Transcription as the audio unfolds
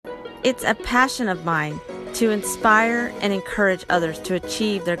It's a passion of mine to inspire and encourage others to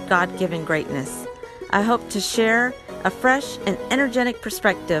achieve their God-given greatness. I hope to share a fresh and energetic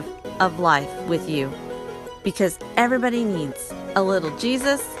perspective of life with you because everybody needs a little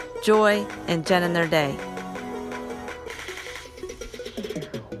Jesus, joy, and Jen in their day.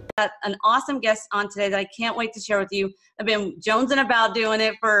 Got an awesome guest on today that I can't wait to share with you. I've been jonesing about doing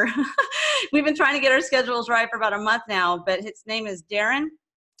it for, we've been trying to get our schedules right for about a month now, but his name is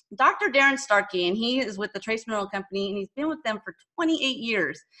Dr. Darren Starkey, and he is with the Trace Mineral Company, and he's been with them for 28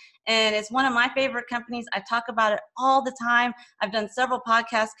 years. And it's one of my favorite companies. I talk about it all the time. I've done several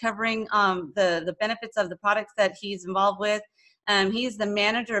podcasts covering the benefits of the products that he's involved with. He's the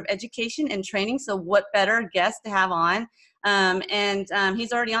manager of education and training, so what better guest to have on?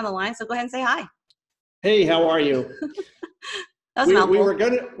 He's already on the line, so go ahead and say hi. Hey, how are you? That was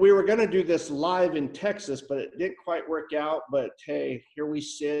we were gonna do this live in Texas, but it didn't quite work out. But hey, here we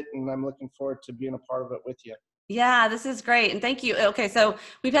sit, and I'm looking forward to being a part of it with you. Yeah, this is great, and thank you. Okay, so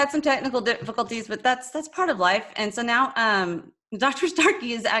we've had some technical difficulties, but that's part of life. And so now, Dr.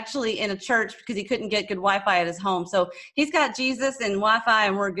 Starkey is actually in a church because he couldn't get good Wi-Fi at his home. So he's got Jesus and Wi-Fi,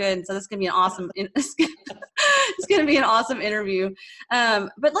 and we're good. So this is gonna be an awesome. It's gonna be an awesome interview.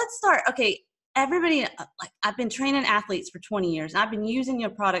 But let's start. Okay, everybody, I've been training athletes for 20 years. I've been using your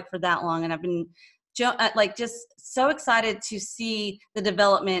product for that long, and I've been just so excited to see the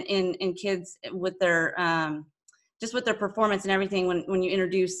development in kids with their just with their performance and everything when you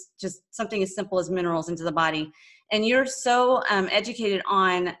introduce just something as simple as minerals into the body. And you're so educated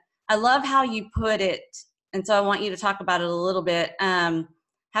on, I love how you put it, and so I want you to talk about it a little bit,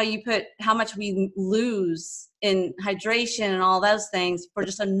 how you put how much we lose in hydration and all those things for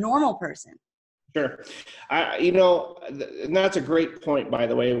just a normal person. Sure. And that's a great point, by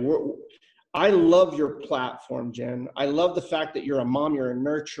the way. I love your platform, Jen. I love the fact that you're a mom, you're a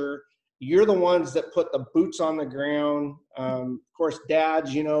nurturer. You're the ones that put the boots on the ground. Of course,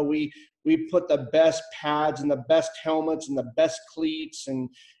 dads, we put the best pads and the best helmets and the best cleats, and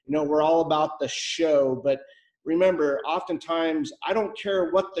we're all about the show. But remember, oftentimes, I don't care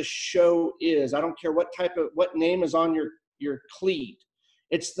what the show is. I don't care what name is on your cleat.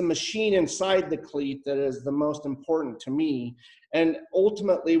 It's the machine inside the cleat that is the most important to me. And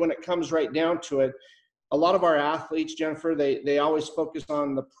ultimately, when it comes right down to it, a lot of our athletes, Jennifer, they always focus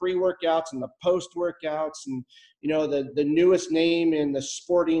on the pre-workouts and the post-workouts and, the newest name in the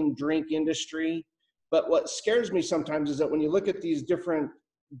sporting drink industry. But what scares me sometimes is that when you look at these different,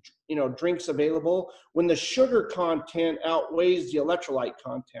 drinks available, when the sugar content outweighs the electrolyte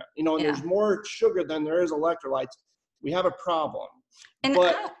content, and there's more sugar than there is electrolytes, we have a problem. And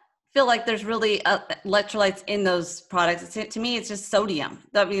I don't feel like there's really electrolytes in those products. To me, it's just sodium.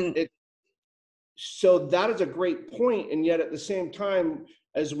 I mean, so that is a great point. And yet at the same time,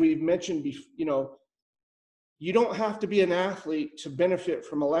 as we've mentioned, you don't have to be an athlete to benefit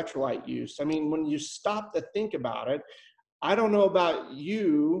from electrolyte use. I mean, when you stop to think about it, I don't know about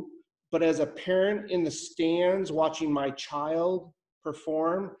you, but as a parent in the stands watching my child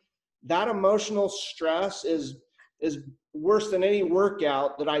perform, that emotional stress is worse than any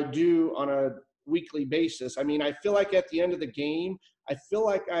workout that I do on a weekly basis. I mean, I feel like at the end of the game, I feel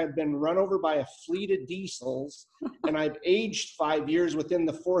like I've been run over by a fleet of diesels and I've aged 5 years within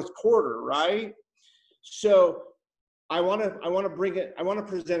the fourth quarter, right? So I want to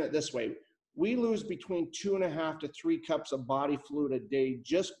present it this way. We lose between 2.5 to 3 cups of body fluid a day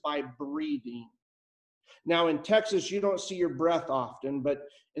just by breathing. Now in Texas, you don't see your breath often, but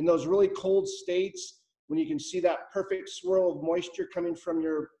in those really cold states, when you can see that perfect swirl of moisture coming from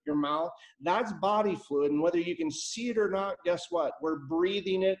your mouth, that's body fluid. And whether you can see it or not, guess what? We're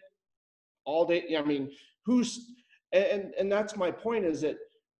breathing it all day. I mean, and that's my point, is that,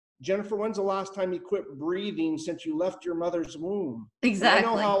 Jennifer, when's the last time you quit breathing since you left your mother's womb? Exactly. And I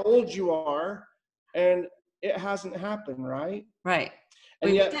know how old you are, and it hasn't happened, right? Right.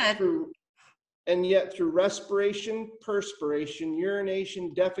 And yet through respiration, perspiration,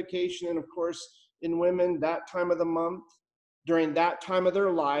 urination, defecation, and of course, in women, that time of the month, during that time of their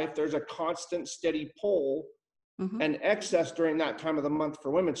life, there's a constant steady pull and excess during that time of the month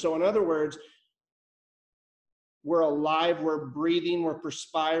for women. So in other words, we're alive, we're breathing, we're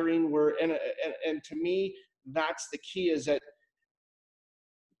perspiring, and to me, that's the key, is that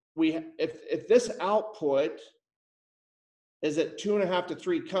if this output is at 2.5 to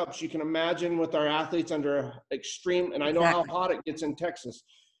 3 cups, you can imagine with our athletes under extreme, and I know how hot it gets in Texas.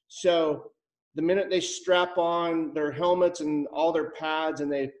 So the minute they strap on their helmets and all their pads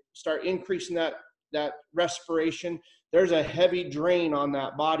and they start increasing that respiration, there's a heavy drain on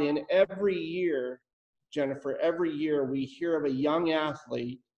that body. And every year, Jennifer, every year we hear of a young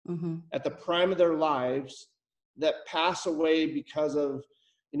athlete Mm-hmm. at the prime of their lives that pass away because of,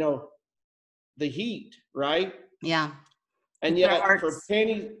 you know, the heat, right? Yeah. And Their yet hearts.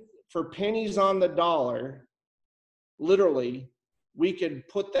 for pennies on the dollar, literally, we could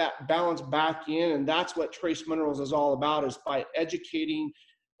put that balance back in. And that's what Trace Minerals is all about, is by educating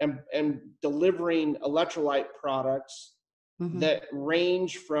and delivering electrolyte products Mm-hmm. that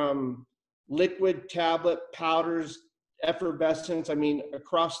range from liquid, tablet, powders, effervescence, I mean,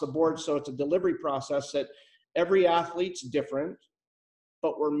 across the board. So it's a delivery process that every athlete's different,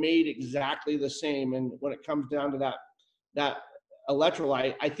 but we're made exactly the same. And when it comes down to that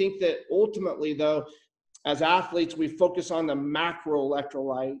electrolyte, I think that ultimately, though, as athletes, we focus on the macro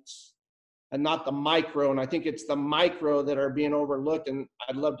electrolytes and not the micro. And I think it's the micro that are being overlooked. And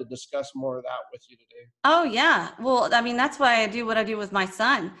I'd love to discuss more of that with you today. Oh yeah. Well, I mean, that's why I do what I do with my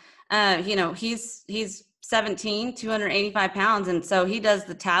son. You know, he's 17, 285 pounds. And so he does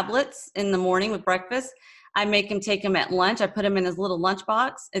the tablets in the morning with breakfast. I make him take them at lunch. I put him in his little lunch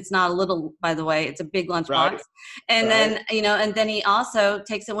box. It's not a little, by the way, it's a big lunch Right, box. And right. then, you know, and then he also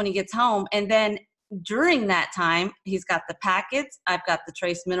takes it when he gets home. And then during that time, he's got the packets. I've got the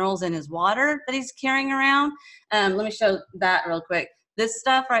trace minerals in his water that he's carrying around. Let me show that real quick. This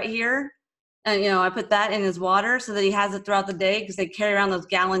stuff right here, and, you know, I put that in his water so that he has it throughout the day, because they carry around those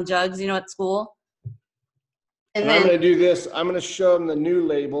gallon jugs, you know, at school. And And I'm then going to do this. I'm going to show them the new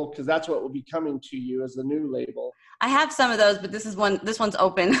label, because that's what will be coming to you as the new label. I have some of those, but this one's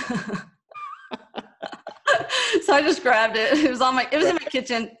open. So I just grabbed it. It was in my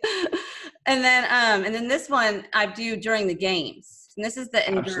kitchen. And then this one I do during the games. And this is the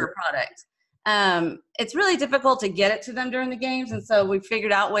Endure Absolutely. product. It's really difficult to get it to them during the games. And so we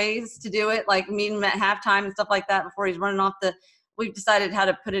figured out ways to do it, like meet him at halftime and stuff like that before he's running off we've decided how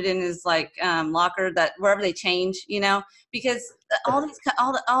to put it in his locker, that wherever they change, you know, because all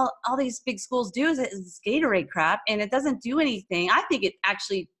these big schools do is Gatorade crap, and it doesn't do anything. I think it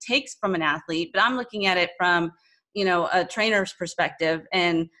actually takes from an athlete, but I'm looking at it from, you know, a trainer's perspective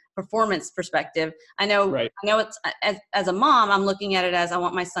and performance perspective. Right. I know it's as a mom, I'm looking at it as I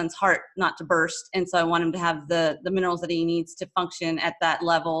want my son's heart not to burst, and so I want him to have the minerals that he needs to function at that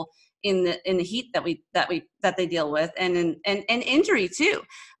level in the heat that they deal with, and injury too.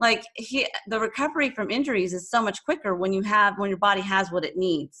 Like the recovery from injuries is so much quicker when your body has what it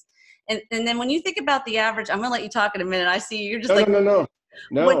needs. And then when you think about the average, I'm gonna let you talk in a minute. I see you're just No, like, no, no,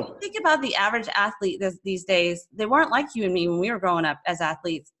 no. when you No. think about the average athlete these days, they weren't like you and me when we were growing up as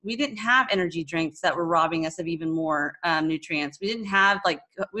athletes. We didn't have energy drinks that were robbing us of even more nutrients. We didn't have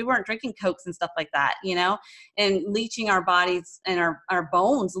we weren't drinking Cokes and stuff like that, you know, and leaching our bodies and our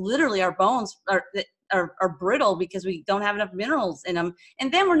bones. Literally, our bones are brittle because we don't have enough minerals in them. And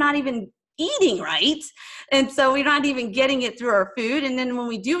then we're not even eating right, and so we're not even getting it through our food. And then when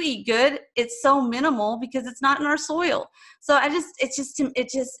we do eat good, it's so minimal because it's not in our soil. So it's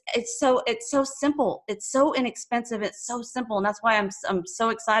so simple. It's so inexpensive. It's so simple. And that's why I'm so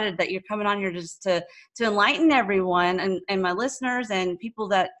excited that you're coming on here just to enlighten everyone and my listeners and people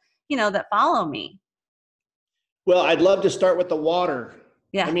that, you know, that follow me. Well, I'd love to start with the water. I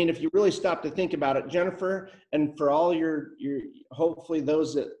Yeah. mean, if you really stop to think about it, Jennifer, and for all your hopefully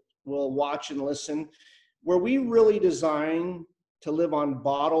those that will watch and listen, were we really designed to live on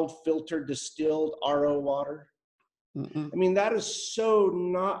bottled, filtered, distilled RO water? Mm-mm. I mean, that is so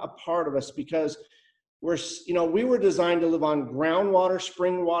not a part of us, because we were designed to live on groundwater,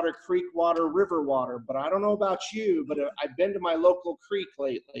 spring water, creek water, river water. But I don't know about you, but I've been to my local creek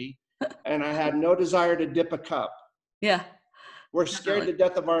lately, and I had no desire to dip a cup. Yeah. We're scared Definitely. to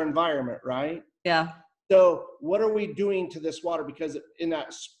death of our environment, right? Yeah. So what are we doing to this water? Because in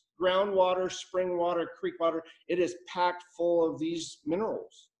that groundwater, spring water, creek water, it is packed full of these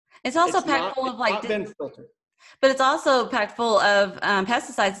minerals. It's also It's packed not, full it's of not been filtered. but it's also packed full of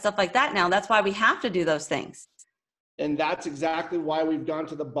pesticides and stuff like that now. That's why we have to do those things. And that's exactly why we've gone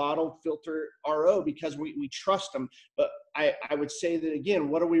to the bottled filter RO, because we trust them. But I would say that again,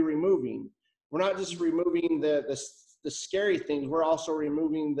 what are we removing? We're not just removing the scary things. We're also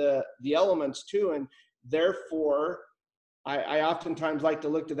removing the elements too. And therefore, I oftentimes like to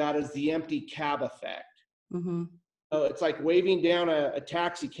look to that as the empty cab effect. Mm-hmm. So it's like waving down a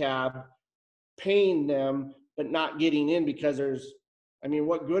taxi cab, paying them, but not getting in, because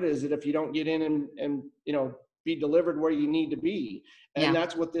what good is it if you don't get in and be delivered where you need to be? And Yeah.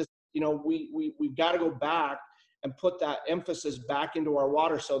 that's what this, we've got to go back and put that emphasis back into our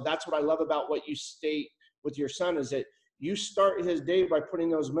water. So that's what I love about what you state with your son, is that you start his day by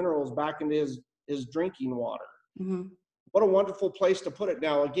putting those minerals back into his drinking water. Mm-hmm. What a wonderful place to put it.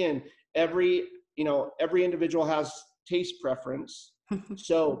 Now, again, every individual has taste preference.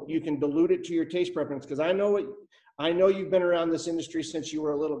 So you can dilute it to your taste preference. Because I know you've been around this industry since you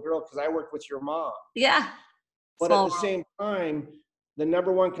were a little girl, because I worked with your mom. Yeah. But at Small the world. same time, the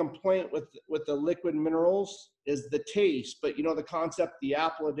number one complaint with the liquid minerals is the taste. But you know the concept, the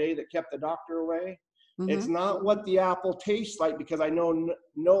apple a day that kept the doctor away? It's Mm-hmm. not what the apple tastes like, because I know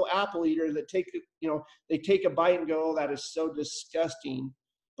no apple eater that they take a bite and go, oh, that is so disgusting,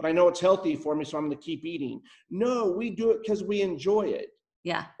 but I know it's healthy for me, so I'm going to keep eating. No, we do it because we enjoy it.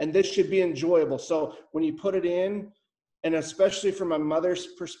 Yeah. And this should be enjoyable. So when you put it in, and especially from a mother's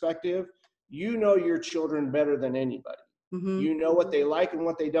perspective, you know your children better than anybody. Mm-hmm. You know what they like and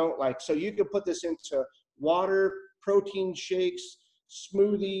what they don't like. So you can put this into water, protein shakes,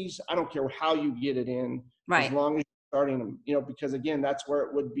 smoothies. I don't care how you get it in, as Right. long as you're starting them, because again, that's where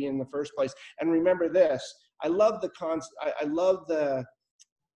it would be in the first place. And remember this, I love the concept.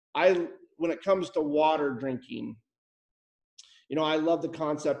 When it comes to water drinking, I love the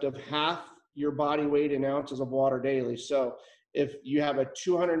concept of half your body weight in ounces of water daily. So if you have a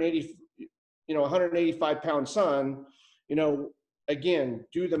 185-pound son, again,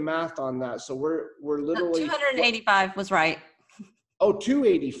 do the math on that. So we're literally 285 was right.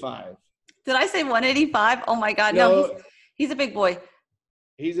 285. Did I say 185? Oh my God. No, No, he's a big boy.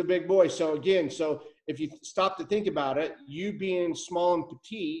 he's a big boy. So again, if you stop to think about it, you being small and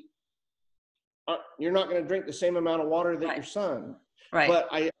petite, you're not going to drink the same amount of water that your son. Right. But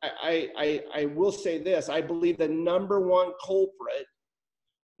I will say this: I believe the number one culprit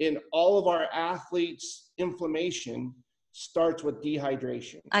in all of our athletes' inflammation starts with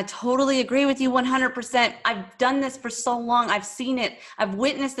dehydration. I totally agree with you 100%. I've done this for so long. I've seen it. I've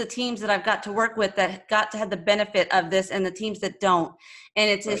witnessed the teams that I've got to work with that got to have the benefit of this and the teams that don't. And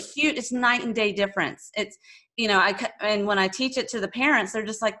it's Right. it's night and day difference. It's, and when I teach it to the parents, they're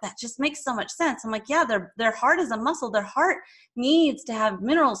just like, that just makes so much sense. I'm like, yeah, their heart is a muscle. Their heart needs to have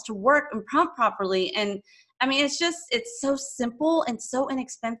minerals to work and pump properly. And I mean, it's so simple and so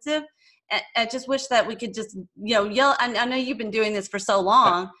inexpensive. I just wish that we could just, yell. I know you've been doing this for so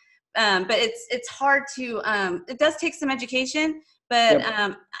long, but it's hard to, it does take some education, but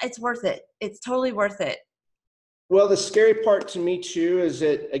Yep. it's worth it. It's totally worth it. Well, the scary part to me too is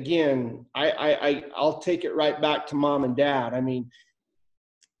that, again, I'll take it right back to mom and dad. I mean,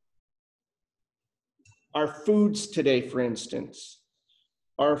 our foods today, for instance,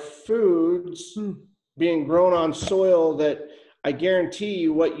 our foods being grown on soil that I guarantee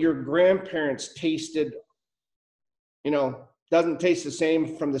you what your grandparents tasted, doesn't taste the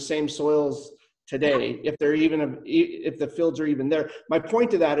same from the same soils today, if the fields are even there. My point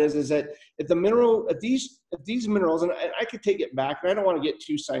to that is that if these minerals, and I could take it back, and I don't want to get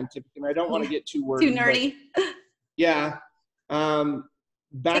too scientific, and I don't want to get too wordy. Too nerdy. Yeah.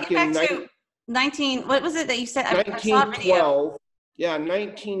 Back Take it back in to 19, what was it that you said? I saw a video. 1912. Yeah,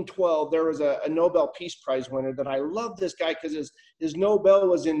 1912, there was a Nobel Peace Prize winner that I love this guy because his Nobel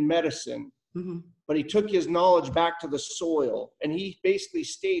was in medicine. Mm-hmm. But he took his knowledge back to the soil, and he basically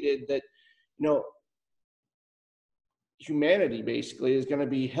stated that, humanity basically is going to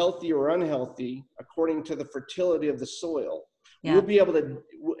be healthy or unhealthy according to the fertility of the soil. Yeah. We'll be able to,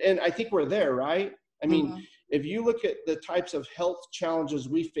 and I think we're there, right? I mean, if you look at the types of health challenges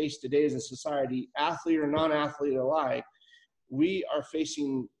we face today as a society, athlete or non-athlete alike, we are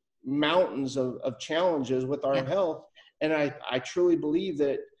facing mountains of challenges with our health. And I truly believe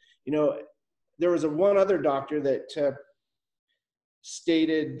that, there was one other doctor that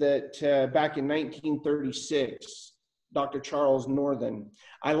stated that back in 1936, Dr. Charles Northern.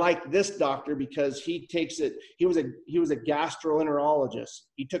 I like this doctor because he was a gastroenterologist.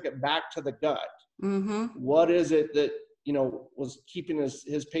 He took it back to the gut. Mm-hmm. What is it that, was keeping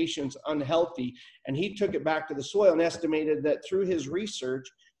his patients unhealthy? And he took it back to the soil and estimated that through his research,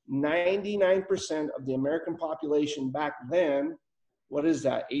 99% of the American population back then, what is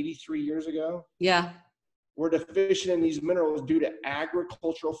that, 83 years ago? Yeah. Were deficient in these minerals due to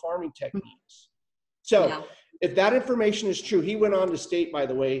agricultural farming techniques. So if that information is true, he went on to state, by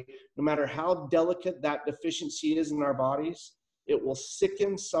the way, no matter how delicate that deficiency is in our bodies, it will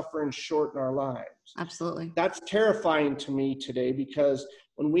sicken, suffer, and shorten our lives. Absolutely. That's terrifying to me today, because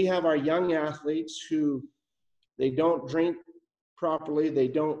when we have our young athletes who they don't drink properly, they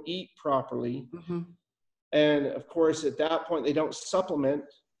don't eat properly, and of course at that point they don't supplement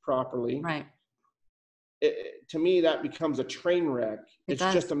properly. Right. To me, that becomes a train wreck. It's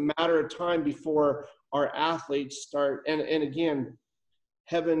just a matter of time before our athletes start. And again,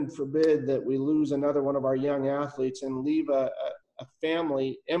 heaven forbid that we lose another one of our young athletes and leave a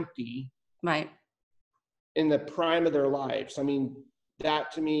family empty. Right. In the prime of their lives. I mean,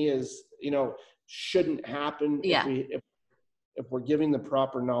 that to me is, shouldn't happen. Yeah. if we're giving the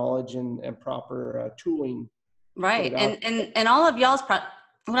proper knowledge and proper tooling. Right. And all of y'all's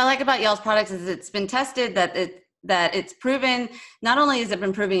what I like about y'all's products is it's been tested that it's proven. Not only has it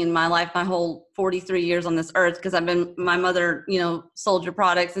been proving in my life, my whole 43 years on this earth, because my mother, sold your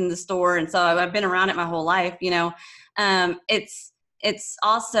products in the store. And so I've been around it my whole life, it's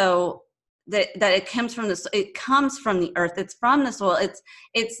also that it comes from the earth. It's from the soil.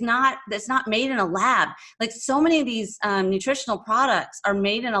 It's not made in a lab. Like so many of these nutritional products are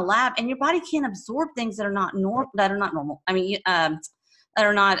made in a lab, and your body can't absorb things that are not normal. I mean, that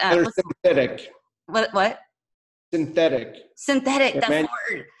are not synthetic. What? Synthetic. That's the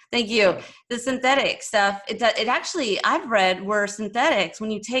word. Thank you. The synthetic stuff, it actually, I've read where synthetics,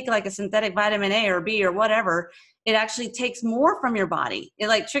 when you take like a synthetic vitamin A or B or whatever, it actually takes more from your body. It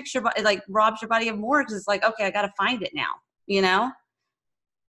like tricks your body, it like robs your body of more, because it's like, okay, I got to find it now,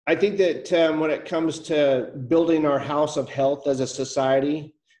 I think that when it comes to building our house of health as a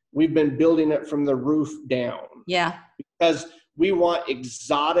society, we've been building it from the roof down. Yeah. Because we want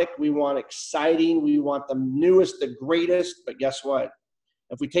exotic, we want exciting, we want the newest, the greatest. But guess what?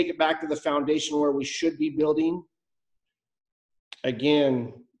 If we take it back to the foundation where we should be building,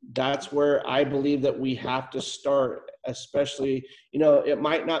 again, that's where I believe that we have to start, especially, it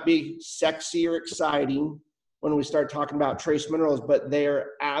might not be sexy or exciting when we start talking about trace minerals, but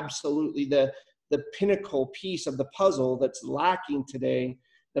they're absolutely the pinnacle piece of the puzzle that's lacking today.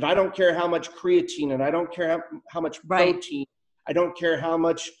 That I don't care how much creatine, and I don't care how much protein, I don't care how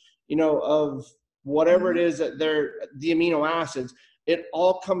much, of whatever it is that they're the amino acids. It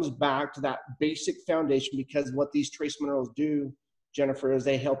all comes back to that basic foundation, because what these trace minerals do, Jennifer, is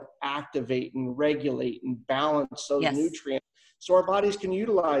they help activate and regulate and balance those nutrients so our bodies can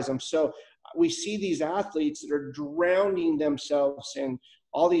utilize them. So we see these athletes that are drowning themselves in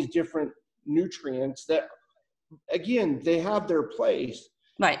all these different nutrients that, again, they have their place.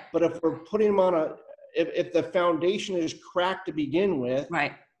 Right. But if we're putting them if the foundation is cracked to begin with,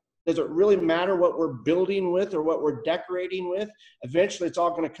 right, does it really matter what we're building with or what we're decorating with? Eventually, it's all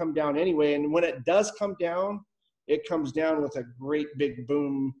going to come down anyway. And when it does come down, it comes down with a great big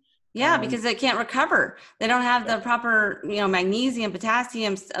boom. Yeah, because they can't recover. They don't have the proper, magnesium,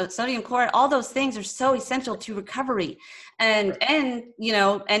 potassium, sodium chloride. All those things are so essential to recovery and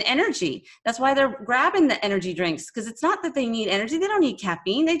energy. That's why they're grabbing the energy drinks, because it's not that they need energy. They don't need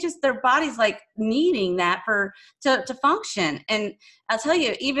caffeine. Their body's like needing that to function. And I'll tell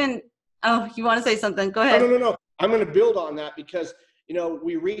you, you want to say something? Go ahead. No. I'm going to build on that, because,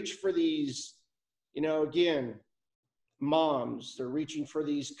 we reach for these, again, moms, they're reaching for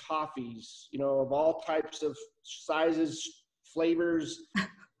these coffees, of all types of sizes, flavors,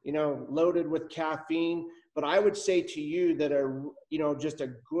 loaded with caffeine. But I would say to you that just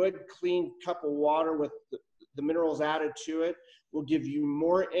a good, clean cup of water with the minerals added to it will give you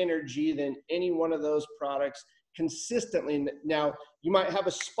more energy than any one of those products consistently. Now, you might have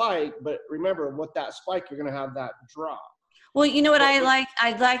a spike, but remember, with that spike, you're going to have that drop. Well, you know what I like?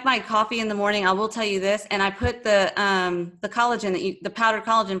 I like my coffee in the morning. I will tell you this, and I put the collagen, the powdered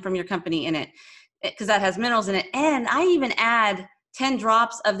collagen from your company in it, because that has minerals in it. And I even add 10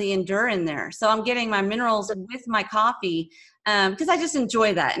 drops of the Endure in there. So I'm getting my minerals with my coffee, because I just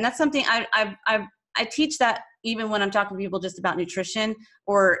enjoy that. And that's something I teach that even when I'm talking to people just about nutrition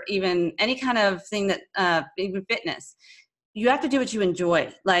or even any kind of thing that, even fitness. You have to do what you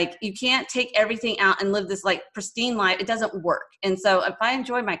enjoy. Like, you can't take everything out and live this like pristine life. It doesn't work. And so if I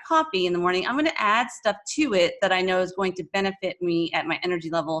enjoy my coffee in the morning, I'm going to add stuff to it that I know is going to benefit me at my energy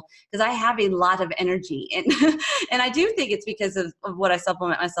level, because I have a lot of energy. And I do think it's because of what I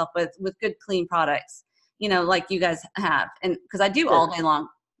supplement myself with good, clean products, like you guys have. And because I do all day long,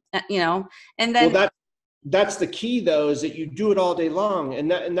 and then. Well, that's the key though, is that you do it all day long. And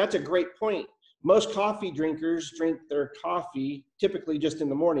that's a great point. Most coffee drinkers drink their coffee typically just in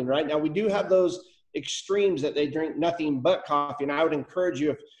the morning, right? Now, we do have those extremes that they drink nothing but coffee. And I would encourage you,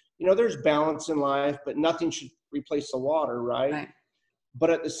 if, there's balance in life, but nothing should replace the water, right?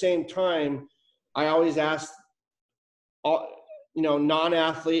 But at the same time, I always ask,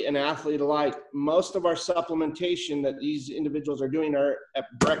 non-athlete and athlete alike, most of our supplementation that these individuals are doing are at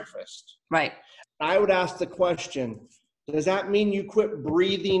breakfast. Right. I would ask the question, does that mean you quit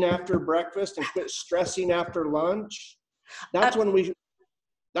breathing after breakfast and quit stressing after lunch? That's when we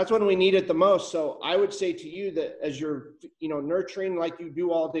need it the most. So I would say to you that as you're, nurturing like you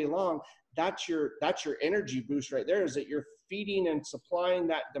do all day long, that's your energy boost right there, is that you're feeding and supplying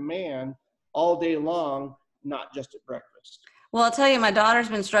that demand all day long, not just at breakfast. Well, I'll tell you, my daughter's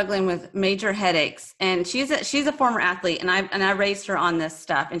been struggling with major headaches, and she's a former athlete, and I raised her on this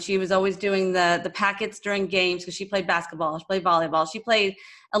stuff. And she was always doing the packets during games because she played basketball, she played volleyball, she played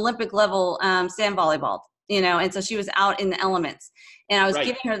Olympic level sand volleyball, and so she was out in the elements. And I was Right.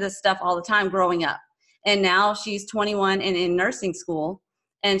 giving her this stuff all the time growing up. And now she's 21 and in nursing school.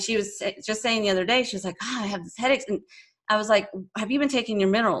 And she was just saying the other day, she was like, "Oh, I have this headaches," and I was like, "Have you been taking your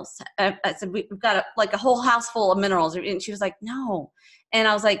minerals?" I said, "We've got like a whole house full of minerals." And she was like, "No." And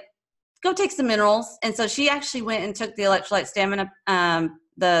I was like, "Go take some minerals." And so she actually went and took the electrolyte stamina,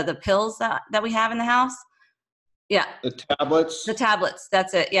 the pills that we have in the house. Yeah, The tablets. the tablets.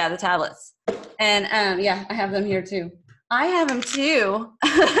 That's it. Yeah, the tablets. And yeah, I have them here too. I have them too,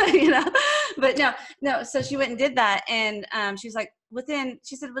 you know. But no. So she went and did that, and she's like,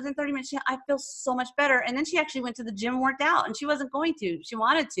 she said within 30 minutes, I feel so much better. And then she actually went to the gym, and worked out, and she wasn't going to. She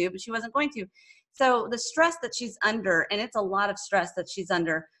wanted to, but she wasn't going to. So the stress that she's under, and it's a lot of stress that she's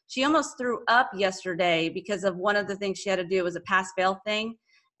under. She almost threw up yesterday because of one of the things she had to do. It was a pass fail thing,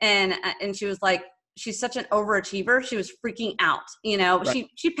 and she was like, she's such an overachiever. She was freaking out, Right.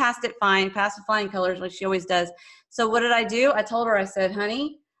 she passed it fine, passed with flying colors like she always does. So what did I do? I told her, I said,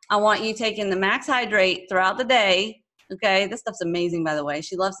 "Honey, I want you taking the max hydrate throughout the day." Okay. This stuff's amazing, by the way.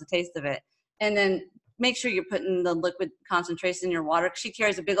 She loves the taste of it. And then make sure you're putting the liquid concentration in your water. She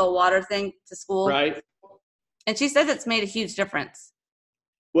carries a big old water thing to school. Right. And she says it's made a huge difference.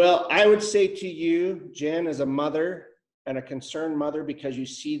 Well, I would say to you, Jen, as a mother and a concerned mother, because you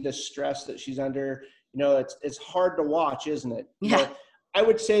see the stress that she's under, it's hard to watch, isn't it? Yeah. I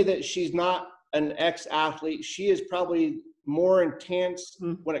would say that she's not an ex-athlete. She is probably more intense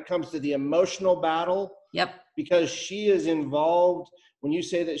Mhm. when it comes to the emotional battle, Yep. because she is involved. When you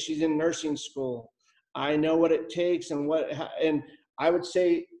say that she's in nursing school, I know what it takes and I would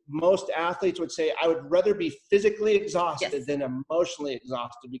say most athletes would say, I would rather be physically exhausted Yes. than emotionally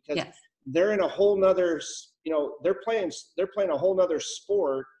exhausted, because Yes. they're in a whole nother, they're playing a whole nother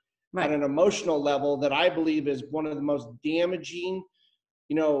sport at Right. an emotional level that I believe is one of the most damaging,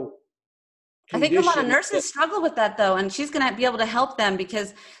 you know, I think a lot of conditions. nurses struggle with that though, and she's going to be able to help them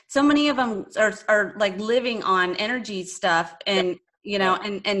because so many of them are like living on energy stuff and Yeah,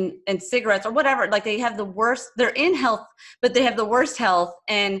 and cigarettes or whatever. Like they have the worst. They're in health, but they have the worst health.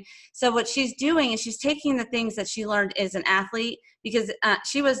 And so what she's doing is she's taking the things that she learned as an athlete because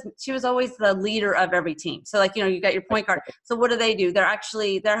she was always the leader of every team. So like you got your point guard. So what do?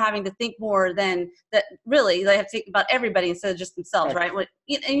 They're having to think more than that. Really, they have to think about everybody instead of just themselves, right. right?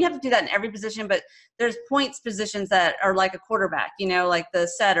 And you have to do that in every position, but there's points positions that are like a quarterback, like the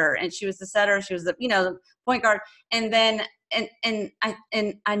setter, and she was the setter, she was the point guard, and then and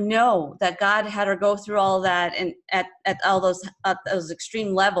I know that God had her go through all that and at all those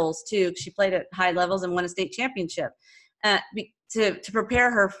extreme levels too. She played at high levels and won a state championship to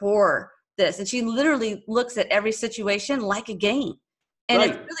prepare her for this, and she literally looks at every situation like a game, and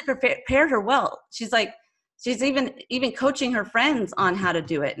it's Right. really prepared her well. She's even coaching her friends on how to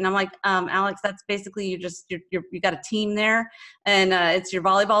do it. And I'm like, Alex, that's basically you got a team there, and it's your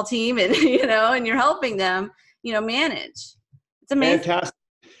volleyball team, and and you're helping them, manage. It's amazing. Fantastic.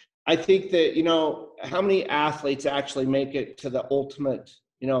 I think that, how many athletes actually make it to the ultimate,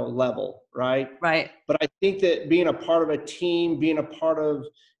 level, right? Right. But I think that being a part of a team, being a part of,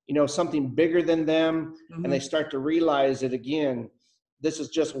 something bigger than them, and they Hmm. start to realize that, again, this is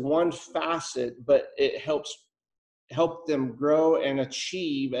just one facet, but it help them grow and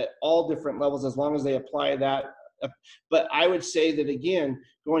achieve at all different levels as long as they apply that. But I would say that, again,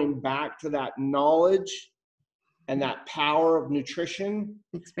 going back to that knowledge and that power of nutrition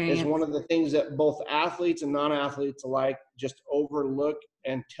is one Experience. of the things that both athletes and non-athletes alike just overlook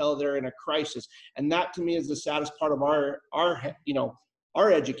until they're in a crisis. And that to me is the saddest part of our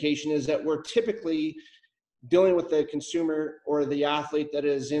education, is that we're typically dealing with the consumer or the athlete that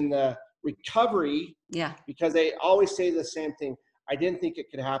is in the recovery, Yeah. because they always say the same thing: I didn't think it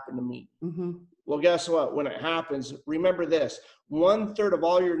could happen to me. Hmm. Well, guess what? When it happens, remember this: 1/3 of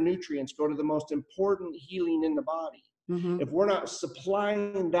all your nutrients go to the most important healing in the body. Hmm. If we're not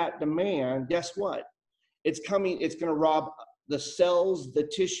supplying that demand, guess what? It's going to rob the cells, the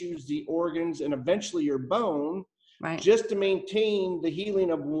tissues, the organs, and eventually your bone, Right. just to maintain the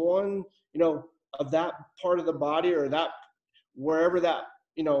healing of one, of that part of the body, or that wherever that,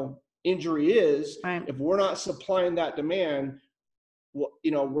 injury is. Right. If we're not supplying that demand,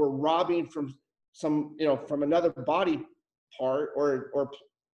 we're robbing from from another body part or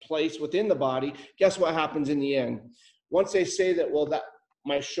place within the body. Guess what happens in the end? Once they say that, well, that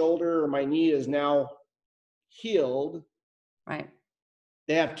my shoulder or my knee is now healed, Right.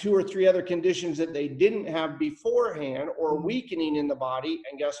 They have 2 or 3 other conditions that they didn't have beforehand, or Mhm. weakening in the body.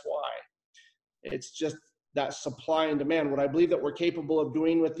 And guess why? It's just that supply and demand. What I believe that we're capable of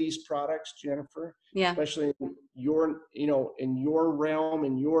doing with these products, Jennifer, Yeah. especially in your, in your realm,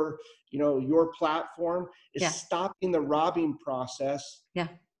 in your, your platform, is Yeah. stopping the robbing process, Yeah.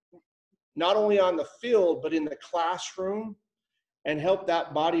 not only on the field, but in the classroom, and help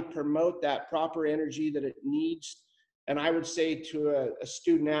that body promote that proper energy that it needs. And I would say to a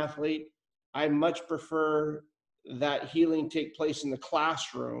student athlete, I much prefer that healing take place in the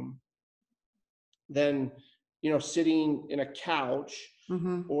classroom than, sitting in a couch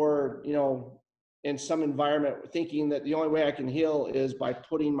Mhm. or, in some environment thinking that the only way I can heal is by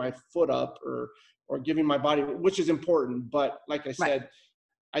putting my foot up or giving my body, which is important. But like I Right. said,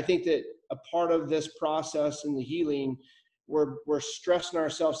 I think that a part of this process in the healing, we're stressing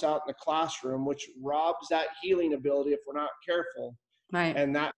ourselves out in the classroom, which robs that healing ability if we're not careful, Right.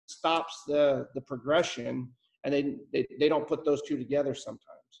 and that stops the progression. And they don't put those two together sometimes.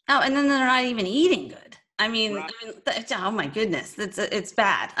 Oh, and then they're not even eating good. Right. Oh my goodness, it's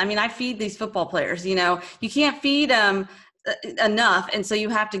bad. I mean, I feed these football players. You can't feed them enough, and so you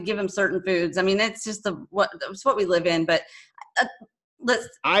have to give them certain foods. I mean, it's just it's what we live in. But uh, let's.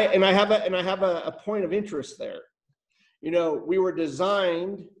 I have a point of interest there. We were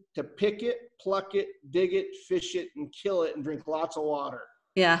designed to pick it, pluck it, dig it, fish it, and kill it, and drink lots of water.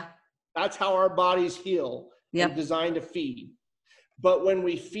 Yeah. That's how our bodies heal and Yep. designed to feed. But when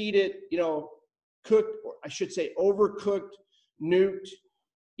we feed it, cooked, or I should say overcooked, nuked,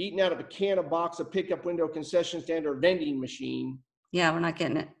 eaten out of a can, a box, a pickup window, concession stand, or vending machine, Yeah, we're not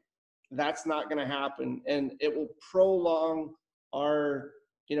getting it. that's not going to happen. And it will prolong our,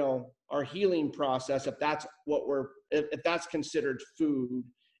 our healing process if that's if that's considered food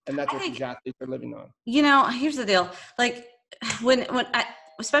and that's I what think these athletes are living on. here's the deal. Like when I,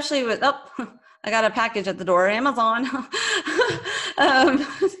 especially with I got a package at the door, Amazon. um,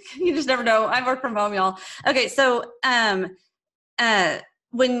 you just never know. I work from home, y'all. Okay, so uh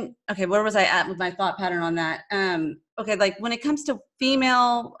where was I at with my thought pattern on that? Okay, like when it comes to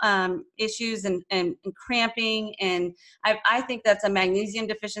female issues and cramping, and I think that's a magnesium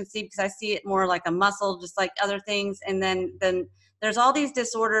deficiency, because I see it more like a muscle, just like other things. And then there's all these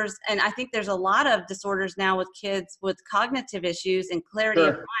disorders, and I think there's a lot of disorders now with kids with cognitive issues and clarity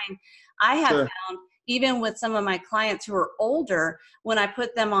of Sure. mind. I have Sure. found, even with some of my clients who are older, when I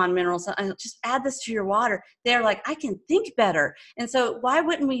put them on minerals, I just add this to your water, they're like, I can think better. And so why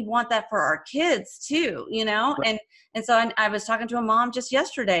wouldn't we want that for our kids too, Right. And so I was talking to a mom just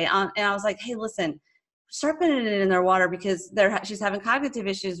yesterday, and I was like, hey, listen, start putting it in their water, because she's having cognitive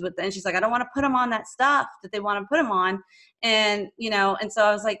issues with it. And she's like, I don't want to put them on that stuff that they want to put them on. And, and so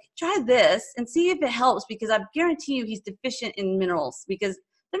I was like, try this and see if it helps, because I guarantee you he's deficient in minerals, because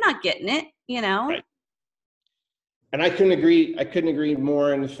they're not getting it, Right. And I couldn't agree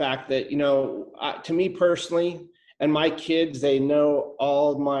more in the fact that, to me personally, and my kids, they know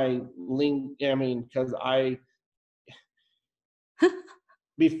all my because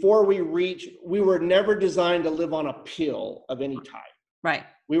before we were never designed to live on a pill of any type. Right.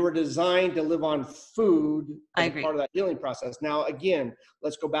 We were designed to live on food I as a agree. part of that healing process. Now, again,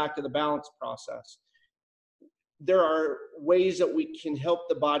 let's go back to the balance process. There are ways that we can help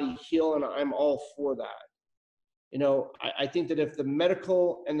the body heal, and I'm all for that. I think that if the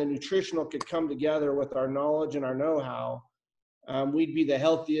medical and the nutritional could come together with our knowledge and our know-how, we'd be the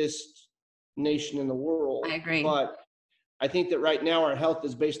healthiest nation in the world. I agree. But I think that right now our health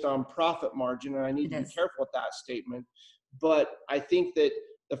is based on profit margin, and I need It to is. be careful with that statement. But I think that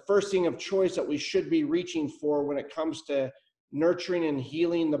the first thing of choice that we should be reaching for when it comes to nurturing and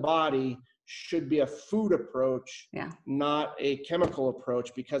healing the body should be a food approach, Yeah. not a chemical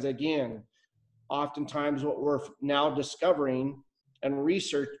approach. Because again, oftentimes what we're now discovering and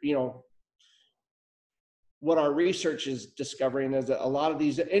research, what our research is discovering is that a lot of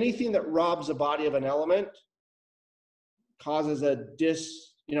these, anything that robs the body of an element causes a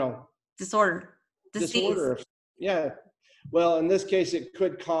disorder. Disease. Yeah. Well, in this case, it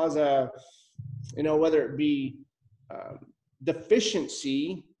could cause a, whether it be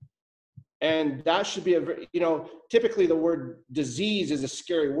deficiency, and that should be typically the word disease is a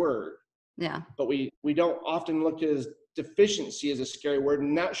scary word. Yeah. But we don't often look at deficiency as a scary word,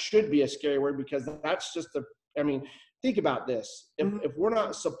 and that should be a scary word, because that's just think about this. If we're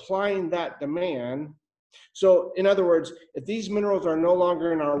not supplying that demand, so in other words, if these minerals are no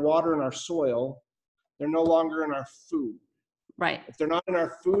longer in our water and our soil, they're no longer in our food. Right. If they're not in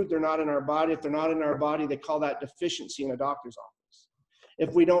our food, they're not in our body. If they're not in our body, they call that deficiency in a doctor's office.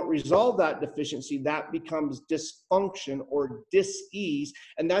 If we don't resolve that deficiency, that becomes dysfunction or dis-ease.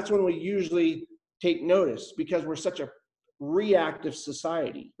 And that's when we usually take notice, because we're such a reactive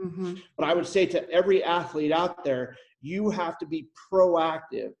society. Mm-hmm. But I would say to every athlete out there, you have to be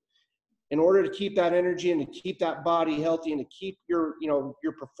proactive in order to keep that energy and to keep that body healthy and to keep your,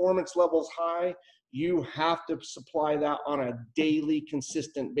 your performance levels high. You have to supply that on a daily,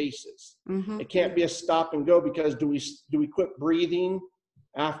 consistent basis. Mm-hmm. It can't be a stop and go, because do we quit breathing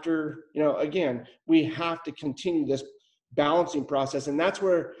after, again, we have to continue this balancing process. And that's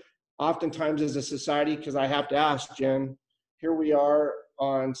where oftentimes as a society, because I have to ask, Jen, here we are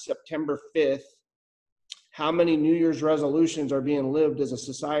on September 5th. How many New Year's resolutions are being lived as a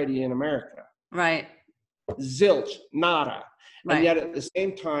society in America? Right. Zilch, nada. Right. And yet at the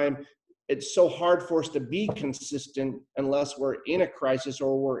same time, it's so hard for us to be consistent unless we're in a crisis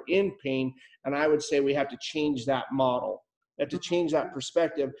or we're in pain. And I would say we have to change that model. We have to change that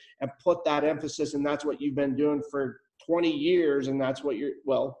perspective and put that emphasis. And that's what you've been doing for 20 years. And that's what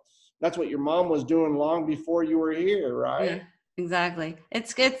that's what your mom was doing long before you were here, right? Yeah, exactly.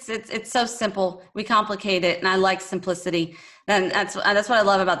 It's so simple. We complicate it, and I like simplicity. And that's what I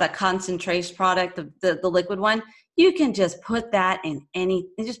love about that concentration product, the liquid one. You can just put that in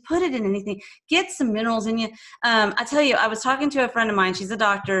just put it in anything. Get some minerals in you. I tell you, I was talking to a friend of mine. She's a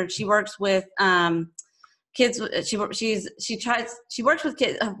doctor. She works with kids. She works with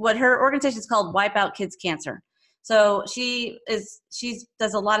kids. What her organization is called, Wipe Out Kids Cancer. So she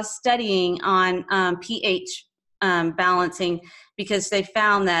does a lot of studying on pH balancing, because they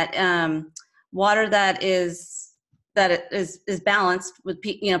found that water that is balanced with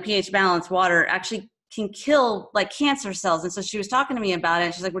pH balanced water actually can kill like cancer cells. And so she was talking to me about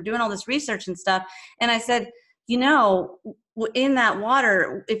it. She's like, we're doing all this research and stuff. And I said, in that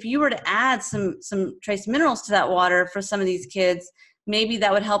water, if you were to add some trace minerals to that water for some of these kids, maybe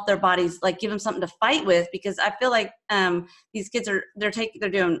that would help their bodies, like give them something to fight with. Because I feel like these kids they're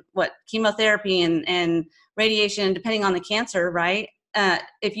doing chemotherapy and radiation, depending on the cancer, right?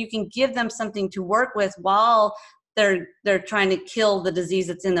 If you can give them something to work with while they're trying to kill the disease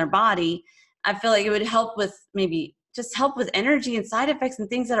that's in their body, I feel like it would help with help with energy and side effects and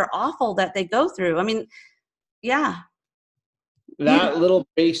things that are awful that they go through. I mean, yeah. That little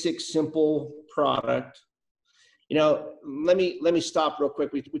basic, simple product. Let me stop real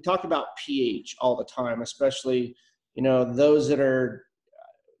quick. We talk about pH all the time, especially, those that are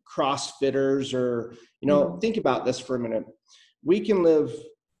CrossFitters or, think about this for a minute. We can live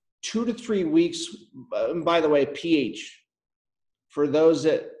 2 to 3 weeks. By the way, pH, for those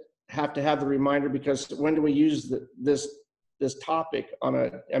that have to have the reminder, because when do we use this topic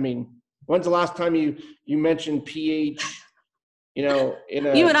when's the last time you mentioned pH? You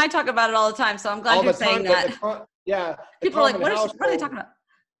and I talk about it all the time, so I'm glad you're saying that. People are like, what are they talking about?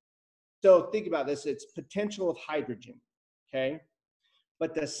 So think about this. It's potential of hydrogen, okay?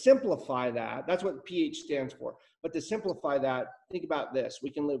 But to simplify that, that's what pH stands for. But to simplify that, think about this.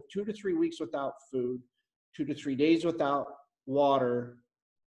 We can live 2 to 3 weeks without food, 2 to 3 days without water,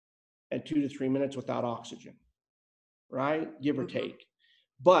 and 2 to 3 minutes without oxygen, right? Give or take.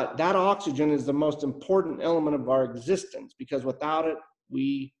 But that oxygen is the most important element of our existence, because without it,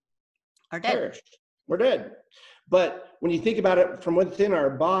 we are dead. Perish. We're dead. But when you think about it from within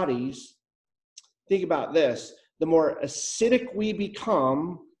our bodies, think about this. The more acidic we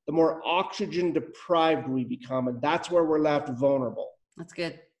become, the more oxygen deprived we become, and that's where we're left vulnerable. That's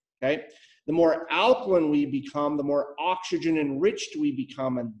good. Okay? The more alkaline we become, the more oxygen enriched we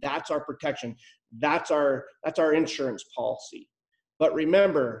become, and that's our protection. That's our insurance policy. But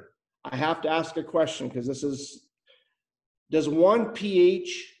remember, I have to ask a question, because does one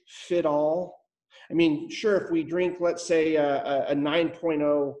pH fit all? I mean, sure, if we drink, let's say, a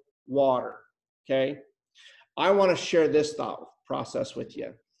 9.0 water, okay? I want to share this thought process with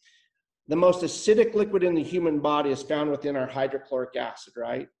you. The most acidic liquid in the human body is found within our hydrochloric acid,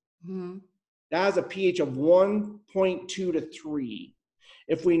 right? Mm-hmm. That has a pH of 1.2 to 3.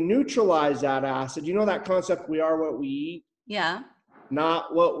 If we neutralize that acid, that concept, we are what we eat? Yeah.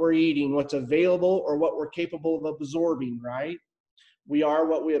 Not what we're eating, what's available or what we're capable of absorbing, right? We are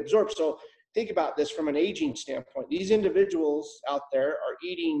what we absorb. So think about this from an aging standpoint. These individuals out there are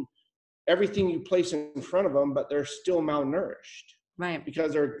eating everything you place in front of them, but they're still malnourished. Right.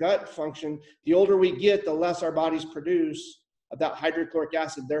 Because their gut function, the older we get, the less our bodies produce of that hydrochloric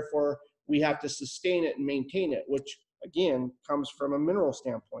acid. Therefore, we have to sustain it and maintain it, which again comes from a mineral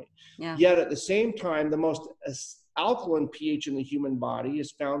standpoint. Yeah. Yet at the same time, the most alkaline pH in the human body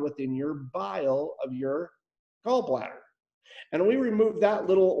is found within your bile of your gallbladder. And we remove that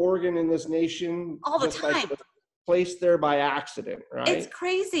little organ in this nation all the time. placed there by accident, right? It's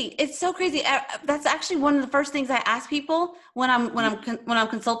crazy. It's so crazy. That's actually one of the first things I ask people when I'm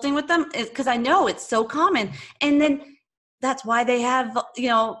consulting with them, is because I know it's so common. And then that's why they have,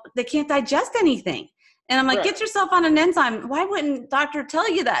 they can't digest anything. And I'm like, Correct. get yourself on an enzyme. Why wouldn't doctor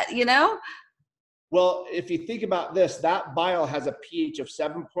tell you that, Well, if you think about this, that bile has a pH of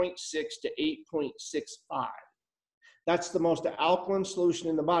 7.6 to 8.65. That's the most alkaline solution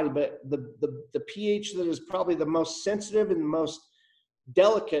in the body, but the pH that is probably the most sensitive and most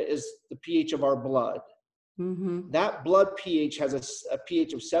delicate is the pH of our blood. Mm-hmm. That blood pH has a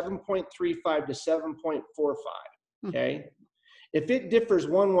pH of 7.35 to 7.45, okay? If it differs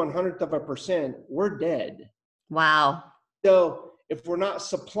 1/100%, we're dead. Wow. So if we're not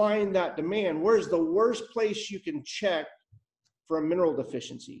supplying that demand, where's the worst place you can check for a mineral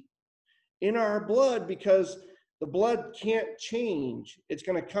deficiency? In our blood, because the blood can't change. It's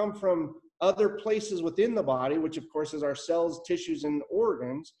going to come from other places within the body, which of course is our cells, tissues, and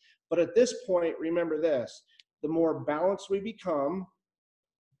organs. But at this point, remember this, the more balanced we become,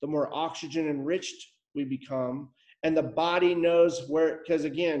 the more oxygen enriched we become, and the body knows where, because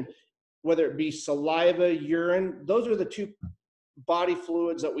again, whether it be saliva, urine, those are the two body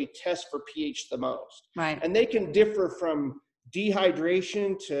fluids that we test for pH the most. Right. And they can differ from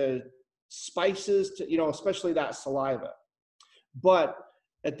dehydration to spices to, especially that saliva. But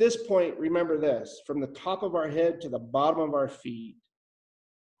at this point, remember this, from the top of our head to the bottom of our feet,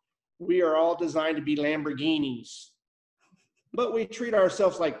 we are all designed to be Lamborghinis. But we treat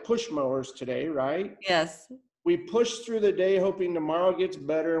ourselves like push mowers today, right? Yes. We push through the day hoping tomorrow gets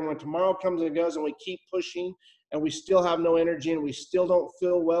better. And when tomorrow comes and goes and we keep pushing and we still have no energy and we still don't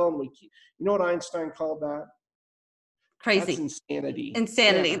feel well, and you know what Einstein called that? Crazy. That's insanity.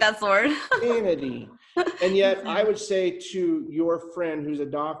 Insanity. Yeah. That's the word. Insanity. And yet I would say to your friend who's a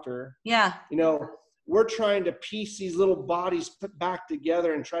doctor, yeah, we're trying to piece these little bodies put back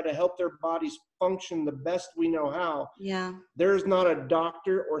together and try to help their bodies function the best we know how. Yeah. There's not a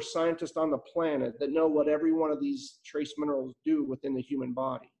doctor or scientist on the planet that know what every one of these trace minerals do within the human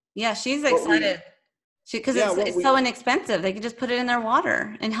body. Yeah, she's excited. Because it's so inexpensive. They can just put it in their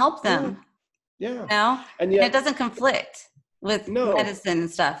water and help them. Yeah. And it doesn't conflict with medicine and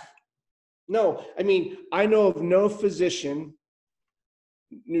stuff. No, I mean, I know of no physician,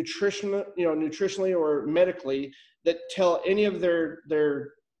 nutritionally or medically, that tell any of their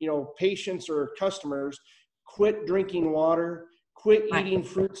patients or customers, quit drinking water, quit eating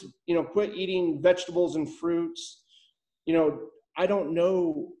fruits, quit eating vegetables and fruits. I don't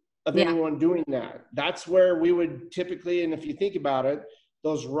know of anyone doing that. That's where we would typically, and if you think about it,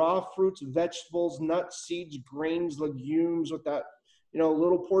 those raw fruits, vegetables, nuts, seeds, grains, legumes with that,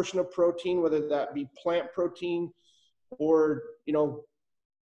 little portion of protein, whether that be plant protein or,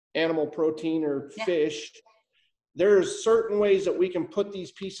 animal protein or fish. There's certain ways that we can put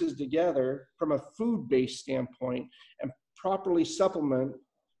these pieces together from a food-based standpoint and properly supplement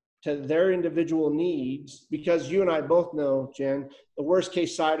to their individual needs, because you and I both know, Jen, the worst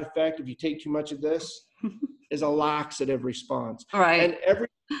case side effect if you take too much of this is a laxative response. Right.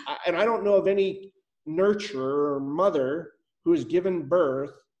 And I don't know of any nurturer or mother who has given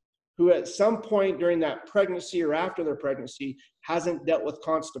birth who at some point during that pregnancy or after their pregnancy hasn't dealt with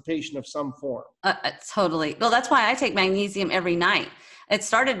constipation of some form. Totally. Well, that's why I take magnesium every night. It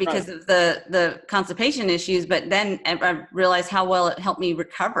started because of the constipation issues, but then I realized how well it helped me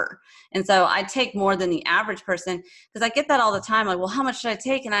recover. And so I take more than the average person, because I get that all the time. Like, well, how much should I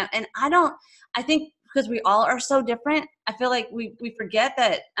take? And I think because we all are so different, I feel like we forget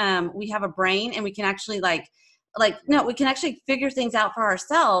that we have a brain and we can actually we can actually figure things out for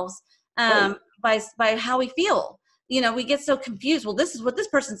ourselves by how we feel. We get so confused. Well, this is what this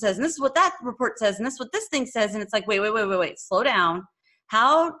person says, and this is what that report says, and this is what this thing says. And it's like, wait, slow down.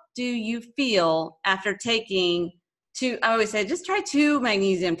 How do you feel after taking I always say, just try 2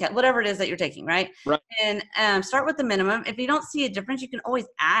 magnesium, whatever it is that you're taking, right? And start with the minimum. If you don't see a difference, you can always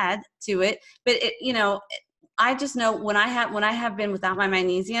add to it. But I just know when I have been without my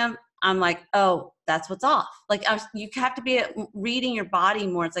magnesium, I'm like, oh, that's what's off. Like you have to be reading your body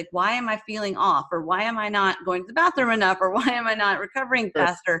more. It's like, why am I feeling off? Or why am I not going to the bathroom enough? Or why am I not recovering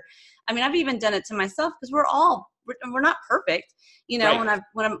faster? I mean, I've even done it to myself, because we're not perfect. When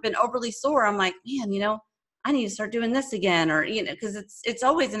I've been overly sore, I'm like, man, I need to start doing this again, or, because it's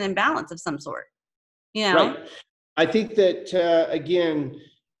always an imbalance of some sort, Right. I think that, again,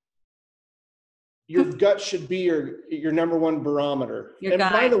 your gut should be your number one barometer.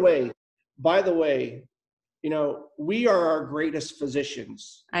 By the way, we are our greatest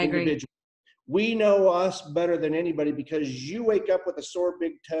physicians. I agree. We know us better than anybody, because you wake up with a sore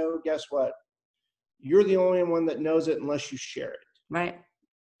big toe, guess what? you're the only one that knows it unless you share it. Right.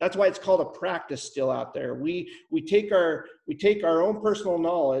 That's why it's called a practice still out there. We take our own personal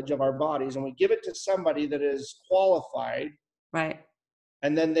knowledge of our bodies and we give it to somebody that is qualified. Right.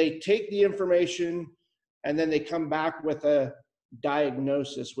 And then they take the information and then they come back with a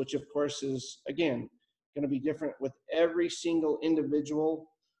diagnosis, which of course is, again, going to be different with every single individual,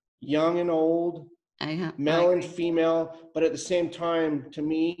 young and old, male and female. But at the same time, to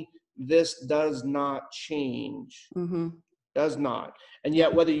me, this does not change. Mm-hmm. Does not. And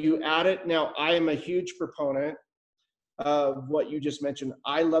yet, whether you add it, now I am a huge proponent of what you just mentioned.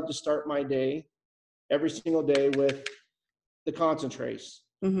 I love to start my day, every single day, with the concentrates.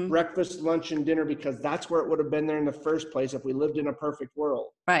 Mm-hmm. Breakfast, lunch, and dinner, because that's where it would have been there in the first place if we lived in a perfect world.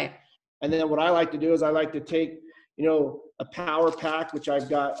 Right. And then what I like to do is I like to take, a power pack, which I've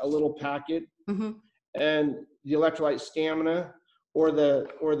got a little packet, mm-hmm. and the electrolyte stamina, or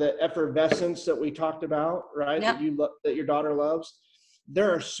the effervescence that we talked about, right? Yep. That your daughter loves.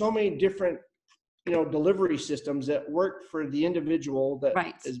 There are so many different, delivery systems that work for the individual that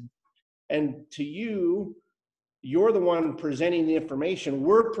right. is, and to you, you're the one presenting the information.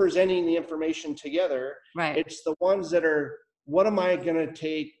 We're presenting the information together. Right. It's the ones that are, what am I going to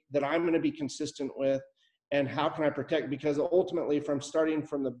take that I'm going to be consistent with, and how can I protect? Because ultimately, from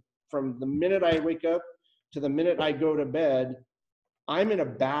the minute I wake up to the minute I go to bed, I'm in a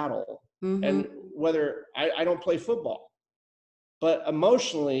battle. Mm-hmm. And whether I don't play football, but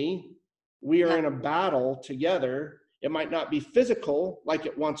emotionally, we are in a battle together. It might not be physical like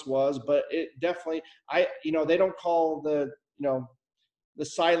it once was, but it definitely, they don't call the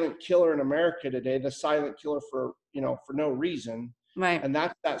silent killer in America today, the silent killer for no reason. Right. And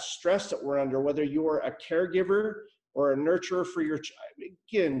that's that stress that we're under, whether you're a caregiver or a nurturer for your child.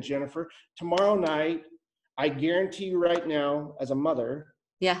 Again, Jennifer, tomorrow night, I guarantee you right now, as a mother,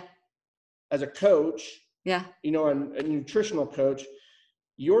 as a coach, a nutritional coach,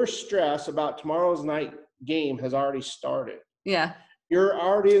 your stress about tomorrow's night game has already started. Yeah. You're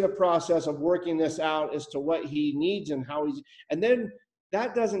already in the process of working this out as to what he needs and how and then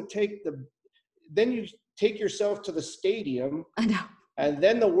that doesn't take then you take yourself to the stadium. I know. And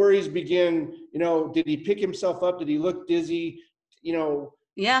then the worries begin, did he pick himself up? Did he look dizzy?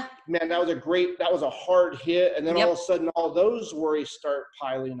 Yeah. Man, that was a hard hit. And then all of a sudden, all those worries start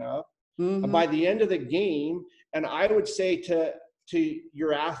piling up. Mm-hmm. And by the end of the game, and I would say to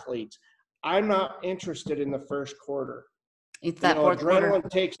your athletes, I'm not interested in the first quarter. It's that fourth adrenaline quarter.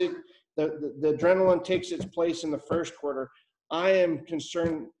 takes it. The adrenaline takes its place in the first quarter. I am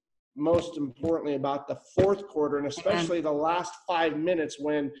concerned most importantly about the fourth quarter, and especially the last 5 minutes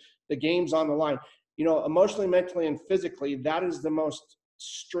when the game's on the line. Emotionally, mentally, and physically, that is the most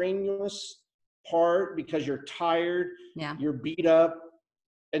strenuous part, because you're tired, you're beat up,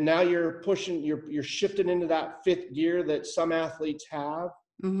 and now you're pushing, you're shifting into that fifth gear that some athletes have.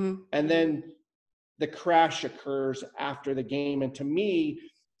 Mm-hmm. And then the crash occurs after the game. And to me,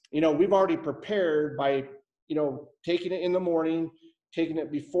 we've already prepared by, taking it in the morning, taking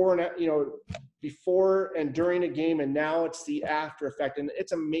it before and during a game, and now it's the after effect. And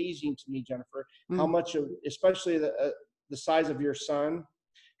it's amazing to me, Jennifer, how much of, especially the size of your son,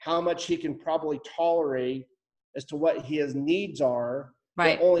 how much he can probably tolerate as to what his needs are,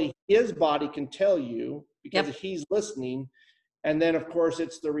 right, that only his body can tell you, because he's listening. And then of course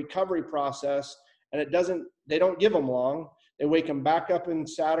it's the recovery process, and they don't give them long. They wake them back up on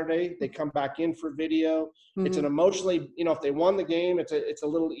Saturday. They come back in for video. Mm-hmm. It's an emotionally, if they won the game, it's a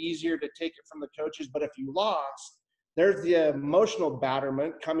little easier to take it from the coaches. But if you lost, there's the emotional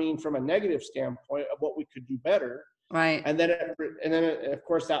batterment coming from a negative standpoint of what we could do better. Right. And then of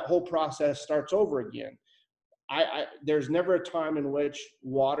course that whole process starts over again. There's never a time in which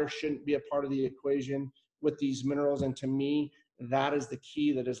water shouldn't be a part of the equation with these minerals. And to me, that is the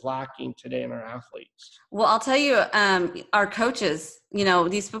key that is lacking today in our athletes. Well, I'll tell you, our coaches,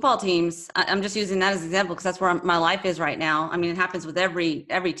 these football teams, I'm just using that as an example because that's where my life is right now. I mean, it happens with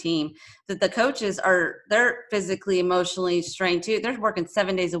every team, that the coaches they're physically, emotionally strained too. They're working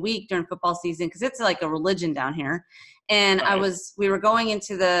 7 days a week during football season because it's like a religion down here. And right. we were going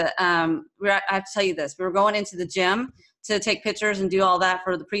into I have to tell you this, we were going into the gym to take pictures and do all that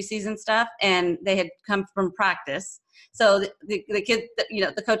for the preseason stuff. And they had come from practice. So the kid,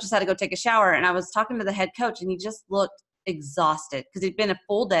 the coaches had to go take a shower, and I was talking to the head coach, and he just looked exhausted because he'd been a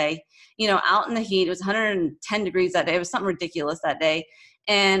full day, out in the heat. It was 110 degrees that day. It was something ridiculous that day.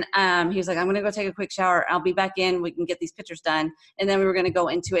 And he was like, I'm going to go take a quick shower. I'll be back in. We can get these pictures done. And then we were going to go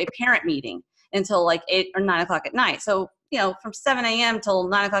into a parent meeting until like 8 or 9 o'clock at night. So, from 7 a.m. till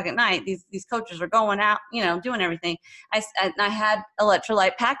 9 o'clock at night, these coaches are going out, doing everything. I had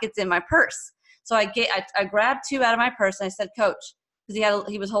electrolyte packets in my purse. So I grabbed 2 out of my purse and I said, Coach, because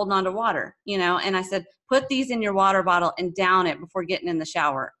he was holding on to water, and I said, put these in your water bottle and down it before getting in the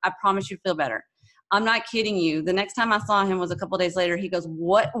shower. I promise you feel better. I'm not kidding you. The next time I saw him was a couple days later. He goes,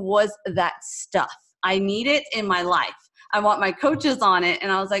 what was that stuff? I need it in my life. I want my coaches on it.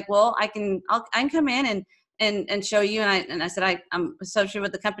 And I was like, well, I can come in and show you. And I said, I'm associated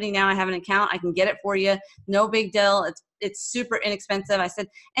with the company now. I have an account. I can get it for you. No big deal. It's super inexpensive. I said,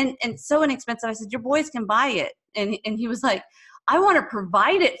 and so inexpensive. I said, your boys can buy it. And he was like, I want to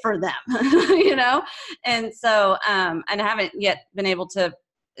provide it for them, And so, and I haven't yet been able to,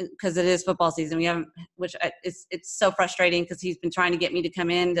 because it is football season. We haven't, it's so frustrating because he's been trying to get me to come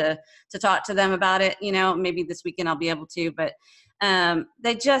in to talk to them about it. Maybe this weekend I'll be able to, but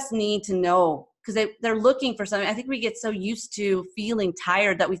they just need to know, because they're looking for something. I think we get so used to feeling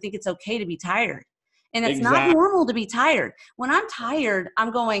tired that we think it's okay to be tired, and it's not normal to be tired. When I'm tired,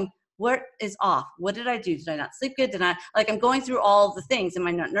 I'm going, what is off? What did I do? Did I not sleep good? I'm going through all of the things. Am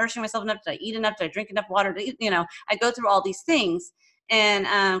I not nourishing myself enough? Did I eat enough? Did I drink enough water? I go through all these things. And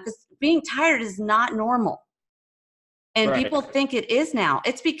because being tired is not normal. And people think it is now.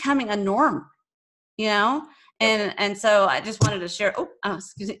 It's becoming a norm, And so I just wanted to share.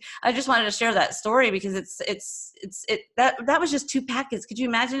 Excuse me. I just wanted to share that story because that was just 2 packets. Could you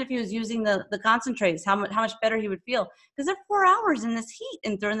imagine if he was using the concentrates? How much better he would feel? Because they're 4 hours in this heat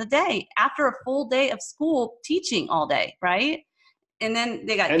and during the day after a full day of school teaching all day, right? And then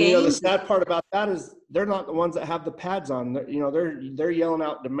they got games. The sad part about that is they're not the ones that have the pads on. They're yelling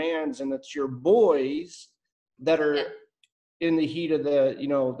out demands, and it's your boys that are in the heat of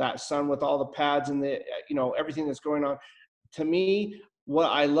that sun with all the pads and the everything that's going on. To me,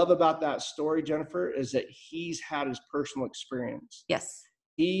 what I love about that story, Jennifer, is that he's had his personal experience. Yes.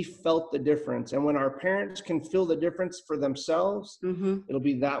 He felt the difference. And when our parents can feel the difference for themselves, it'll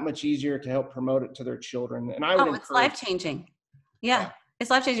be that much easier to help promote it to their children. And it's life-changing. Yeah.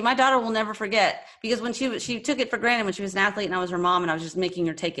 It's life-changing. My daughter will never forget, because when she took it for granted when she was an athlete and I was her mom and I was just making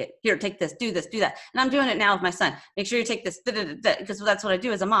her take it. Here, take this, do that. And I'm doing it now with my son. Make sure you take this, because that's what I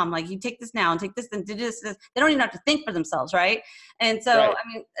do as a mom. Like, you take this now and take this and do this. They don't even have to think for themselves, right? And so, I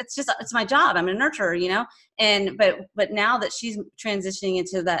mean, it's my job. I'm a nurturer, And but now that she's transitioning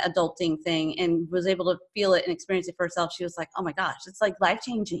into that adulting thing and was able to feel it and experience it for herself, she was like, oh my gosh, it's like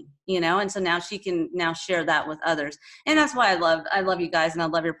life-changing, And so now she can now share that with others. And that's why I love you guys, and I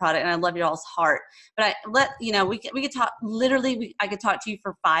love your product, and I love your all's heart. But we could talk, literally, I could talk to you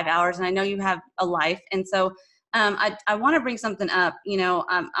for 5 hours, and I know you have a life. And so I want to bring something up.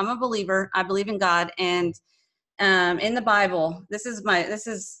 I'm a believer. I believe in God, and in the Bible, I just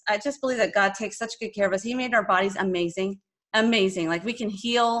believe that God takes such good care of us. He made our bodies amazing. Like, we can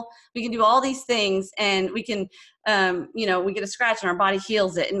heal, we can do all these things, and we can, we get a scratch and our body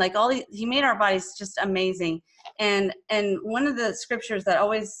heals it. And like he made our bodies just amazing. And one of the scriptures that I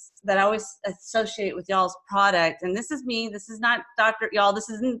always associate with y'all's product, and this is me, this is not y'all, this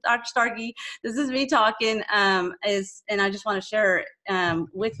isn't Dr. Starkey, this is me talking, and I just want to share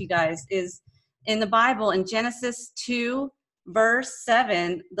with you guys, is in the Bible, in Genesis 2, verse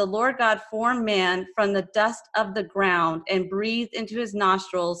 7, the Lord God formed man from the dust of the ground and breathed into his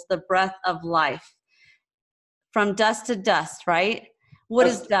nostrils the breath of life. From dust to dust, right? What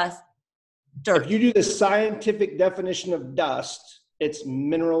is dust? Dirt. If you do the scientific definition of dust, it's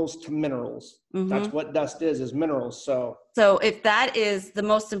minerals to minerals. That's what dust is minerals. So if that is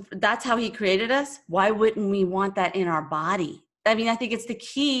that's how he created us, why wouldn't we want that in our body? I mean, I think it's the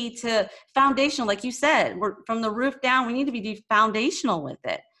key to foundational, like you said. We're from the roof down. We need to be foundational with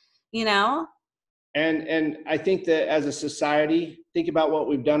it, And I think that as a society, think about what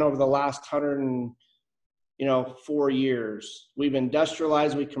we've done over the last 4 years. We've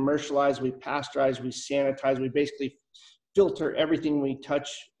industrialized, we commercialized, we pasteurized, we sanitize, we basically filter everything we touch,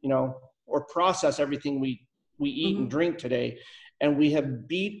 or process everything we eat and drink today. And we have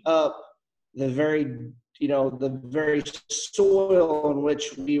beat up the very soil in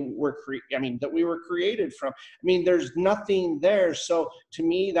which we were created from. I mean, there's nothing there. So to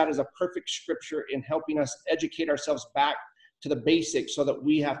me, that is a perfect scripture in helping us educate ourselves back to the basics, so that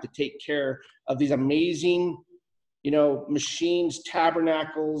we have to take care of these amazing, machines,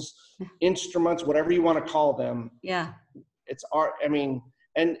 tabernacles, instruments, whatever you want to call them. Yeah. It's art. I mean,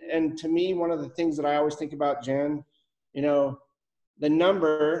 and to me, one of the things that I always think about, Jen, the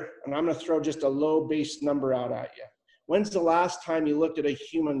number, and I'm going to throw just a low base number out at you. When's the last time you looked at a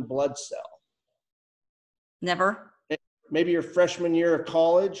human blood cell? Never. Maybe your freshman year of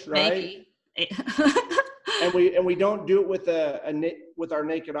college, right? Maybe. and we don't do it with our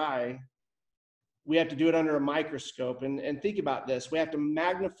naked eye. we have to do it under a microscope. And think about this. We have to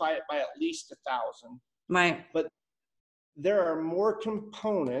magnify it by at least 1,000. Right. But there are more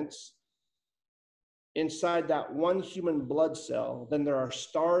components inside that one human blood cell than there are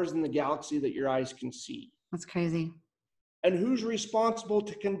stars in the galaxy that your eyes can see. That's crazy. And who's responsible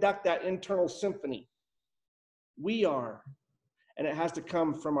to conduct that internal symphony? We are. And it has to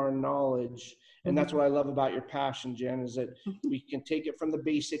come from our knowledge. And that's what I love about your passion, Jen, is that we can take it from the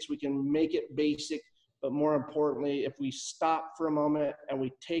basics, we can make it basic, but more importantly, if we stop for a moment and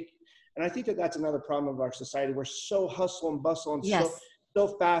we take, and I think that that's another problem of our society. We're so hustle and bustle and Yes. so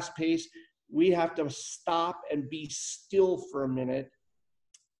fast paced. We have to stop and be still for a minute.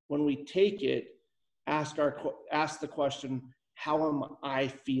 When we take it, ask the question, how am I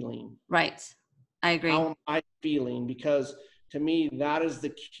feeling? Right. I agree. How am I feeling? Because to me, that is the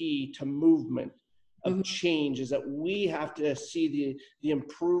key to movement of change, is that we have to see the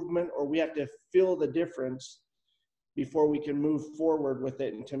improvement, or we have to feel the difference before we can move forward with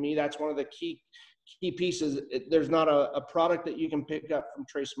it. And to me, that's one of the key pieces. There's not a product that you can pick up from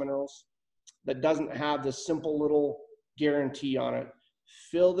Trace Minerals that doesn't have this simple little guarantee on it.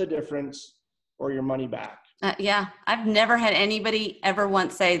 Feel the difference or your money back. Yeah. I've never had anybody ever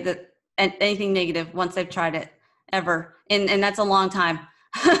once say that anything negative once they've tried it, ever. And that's a long time.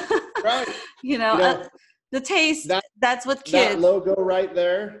 Right. The taste, that's with kids. That logo right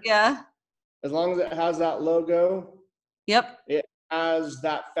there. Yeah. As long as it has that logo. Yep. It has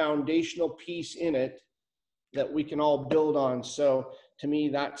that foundational piece in it that we can all build on. So to me,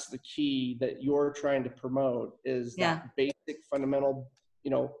 that's the key that you're trying to promote, is that basic fundamental,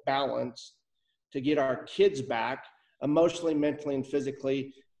 balance to get our kids back emotionally, mentally, and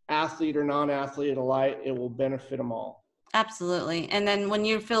physically, athlete or non-athlete alike. It will benefit them all. Absolutely. And then when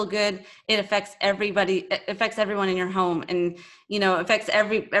you feel good, it affects everybody. It affects everyone in your home, and affects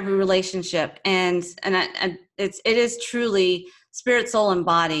every relationship. And it is truly spirit, soul, and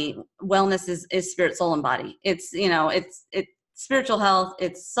body. Wellness is spirit, soul, and body. It's it's spiritual health,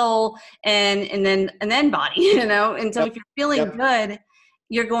 it's soul, and then body. And so if you're feeling good,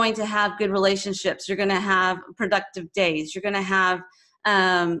 you're going to have good relationships. You're going to have productive days. You're going to have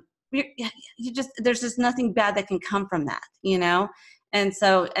there's just nothing bad that can come from that, and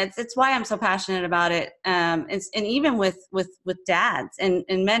so it's why I'm so passionate about it. And even with dads and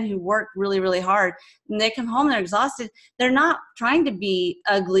men who work really, really hard, and they come home, they're exhausted. They're not trying to be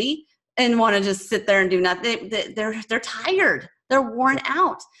ugly and want to just sit there and do nothing. They're tired. They're worn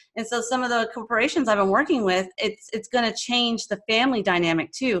out. And so some of the corporations I've been working with, it's going to change the family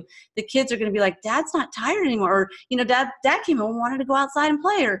dynamic too. The kids are going to be like, Dad's not tired anymore. Or, Dad came home and wanted to go outside and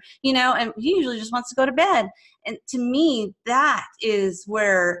play, or, and he usually just wants to go to bed. And to me, that's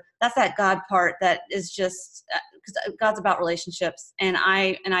that God part that is just, because God's about relationships. And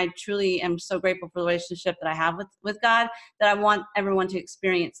I truly am so grateful for the relationship that I have with God, that I want everyone to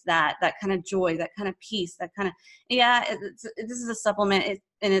experience that kind of joy, that kind of peace, that kind of, this is a supplement,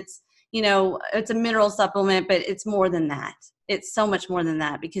 it's a mineral supplement, but it's more than that. It's so much more than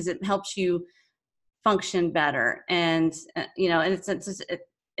that, because it helps you function better. And, and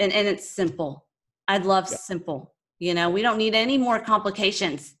it's simple. I love simple. We don't need any more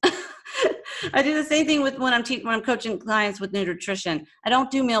complications. I do the same thing with when I'm coaching clients with nutrition. I don't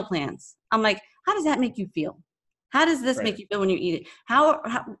do meal plans. I'm like, how does that make you feel? How does this make you feel when you eat it? How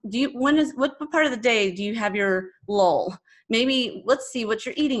do you, what part of the day do you have your lull? Maybe let's see what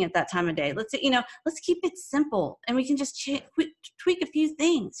you're eating at that time of day. Let's say, let's keep it simple, and we can just tweak a few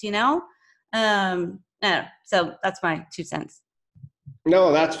things, So that's my 2 cents.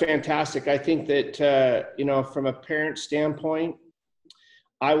 No, that's fantastic. I think that, from a parent standpoint,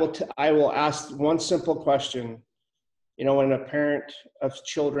 I will ask one simple question. When a parent of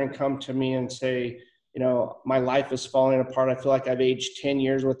children come to me and say, my life is falling apart, I feel like I've aged 10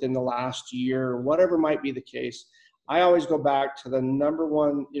 years within the last year, or whatever might be the case, I always go back to the number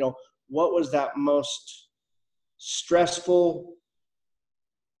one, what was that most stressful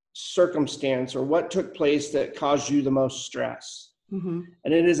circumstance, or what took place that caused you the most stress? Mm-hmm.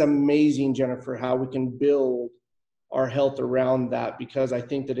 And it is amazing, Jennifer, how we can build our health around that, because I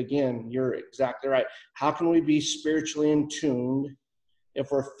think that, again, you're exactly right. How can we be spiritually in tune if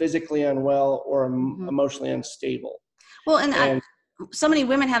we're physically unwell or emotionally unstable? Well, and so many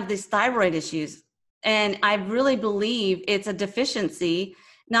women have these thyroid issues, and I really believe it's a deficiency.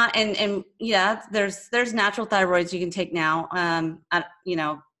 There's natural thyroids you can take now. I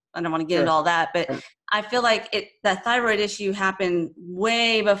don't want to get into all that, but I feel like the thyroid issue happened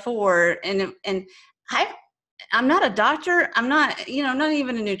way before, and I'm not a doctor. I'm not, not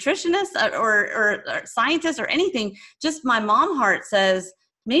even a nutritionist or scientist or anything. Just my mom heart says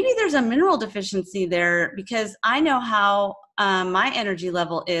maybe there's a mineral deficiency there, because I know how my energy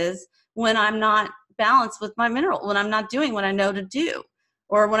level is when I'm not balanced with my mineral, when I'm not doing what I know to do,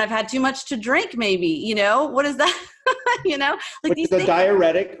 or when I've had too much to drink, maybe, what is that? Like Which these is a things.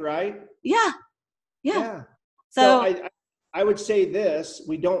 diuretic, right? Yeah. Yeah. Yeah. So So I would say this: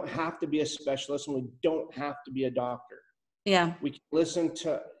 we don't have to be a specialist, and we don't have to be a doctor. yeah. We can listen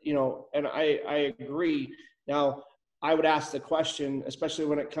to, and I agree. Now, I would ask the question, especially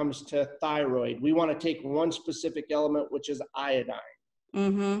when it comes to thyroid. We want to take one specific element, which is iodine.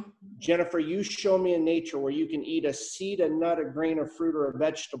 Mm-hmm. Jennifer, you show me in nature where you can eat a seed, a nut, a grain, a fruit, or a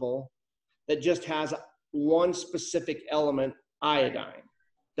vegetable that just has one specific element, iodine.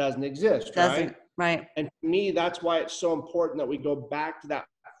 Doesn't exist, Doesn't. right? Right. And to me, that's why it's so important that we go back to that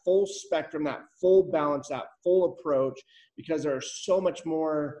full spectrum, that full balance, that full approach, because there's so much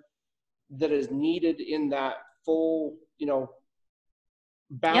more that is needed in that full, Yep.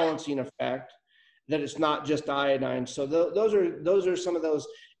 balancing effect, that it's not just iodine. So those are some of those.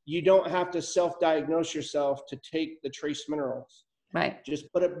 You don't have to self-diagnose yourself to take the trace minerals. Right.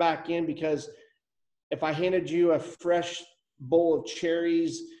 Just put it back in, because if I handed you a fresh bowl of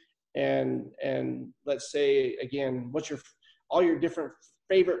cherries and let's say again, what's all your different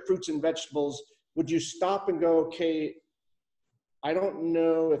favorite fruits and vegetables, would you stop and go, okay, I don't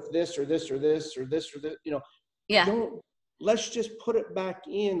know if this or this or this or this or this, Yeah. don't, let's just put it back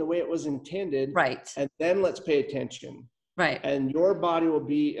in the way it was intended. Right. And then let's pay attention. Right. And your body will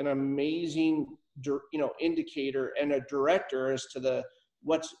be an amazing, indicator and a director as to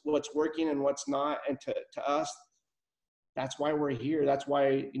what's working and what's not. And to us, that's why we're here. That's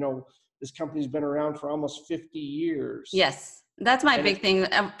why, this company's been around for almost 50 years. Yes. That's my And big thing.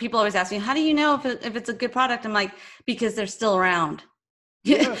 People always ask me, how do you know if it's a good product? I'm like, because they're still around.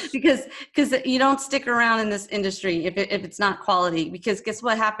 yes, because you don't stick around in this industry if it's not quality, because guess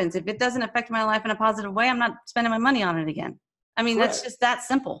what happens? If it doesn't affect my life in a positive way, I'm not spending my money on it again. I mean, correct. that's just that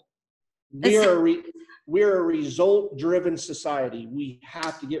simple. We're a result-driven society. We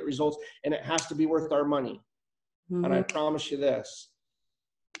have to get results, and it has to be worth our money. Mm-hmm. And I promise you this,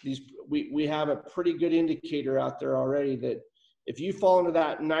 we have a pretty good indicator out there already that if you fall into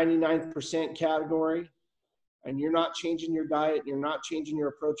that 99% category and you're not changing your diet, you're not changing your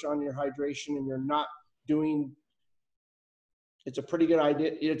approach on your hydration, and you're not doing, it's a pretty good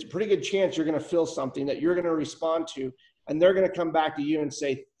idea. It's a pretty good chance you're going to feel something that you're going to respond to, and they're going to come back to you and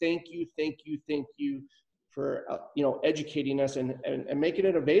say, thank you for, educating us and making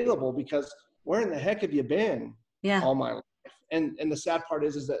it available, because where in the heck have you been all my life? And the sad part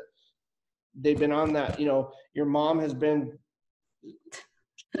is that they've been on that, your mom has been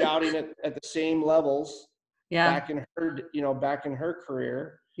shouting at the same levels back in her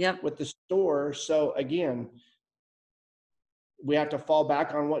career with the store. So again, we have to fall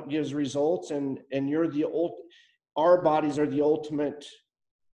back on what gives results, and our bodies are the ultimate,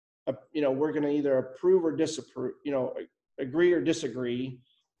 we're going to either approve or disapprove, agree or disagree,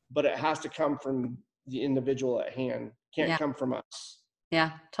 but it has to come from the individual at hand. Can't come from us.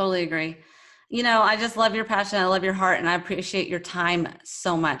 Yeah, totally agree. I just love your passion. I love your heart, and I appreciate your time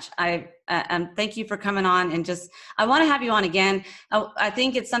so much. Thank you for coming on, and I want to have you on again. I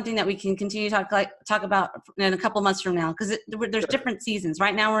think it's something that we can continue to talk about in a couple months from now, because there's different seasons.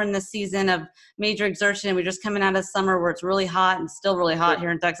 Right now we're in the season of major exertion. We're just coming out of summer where it's really hot, and still really hot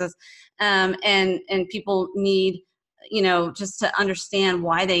here in Texas. And people need, just to understand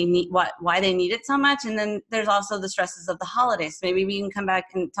why they need it so much. And then there's also the stresses of the holidays. Maybe we can come back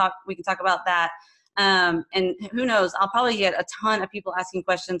and we can talk about that. And who knows, I'll probably get a ton of people asking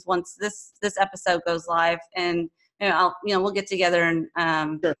questions once this episode goes live, and we'll get together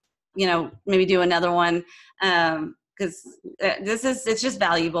and maybe do another one. Because it's just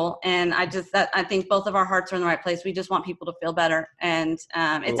valuable, and I think both of our hearts are in the right place. We just want people to feel better, and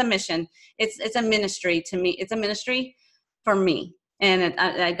it's a mission. It's a ministry to me. It's a ministry for me, and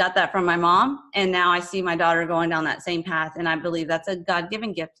I got that from my mom, and now I see my daughter going down that same path, and I believe that's a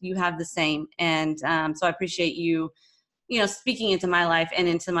God-given gift. You have the same, and so I appreciate you, speaking into my life and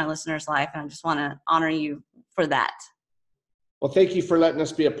into my listeners' life, and I just want to honor you for that. Well, thank you for letting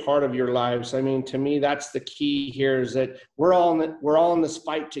us be a part of your lives. I mean, to me, that's the key here, is that we're all in this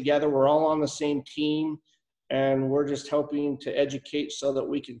fight together. We're all on the same team, and we're just helping to educate so that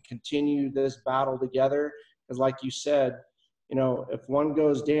we can continue this battle together. Because like you said, if one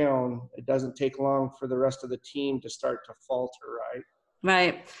goes down, it doesn't take long for the rest of the team to start to falter, right?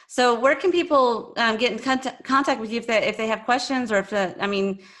 Right. So where can people get in contact with you if they have questions, or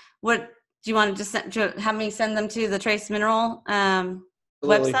what do you want to just have me send them to the Trace Mineral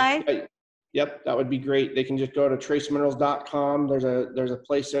website? Yep, that would be great. They can just go to traceminerals.com. There's a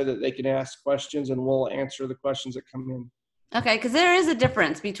place there that they can ask questions, and we'll answer the questions that come in. Okay, because there is a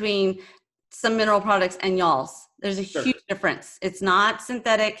difference between some mineral products and y'all's. There's a Sure. huge difference. It's not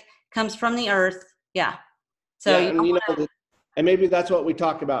synthetic, comes from the earth. Yeah. So Yeah, you and and maybe that's what we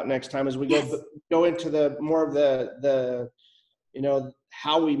talk about next time as we go into the more of the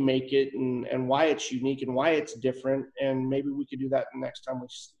how we make it and why it's unique and why it's different, and maybe we could do that next time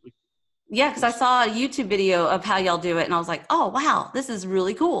we yeah, because I saw a YouTube video of how y'all do it, and I was like, oh wow, this is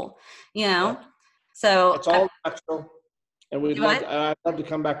really cool. Yeah. So It's all natural, and what? I'd love to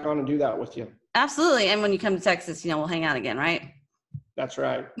come back on and do that with you. Absolutely. And when you come to Texas, we'll hang out again, right? That's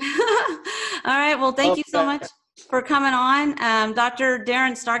right. All right. Well, thank you so much for coming on. Dr.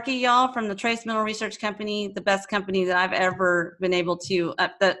 Darren Starkey, y'all, from the Trace Mineral Research Company, the best company that I've ever been able to,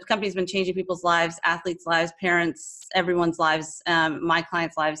 the company's been changing people's lives, athletes' lives, parents, everyone's lives, my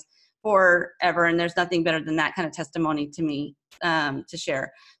clients' lives forever. And there's nothing better than that kind of testimony to me to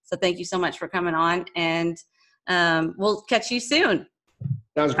share. So thank you so much for coming on, and we'll catch you soon.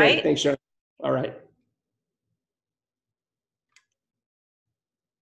 Sounds great. Thanks, Sharon. All right.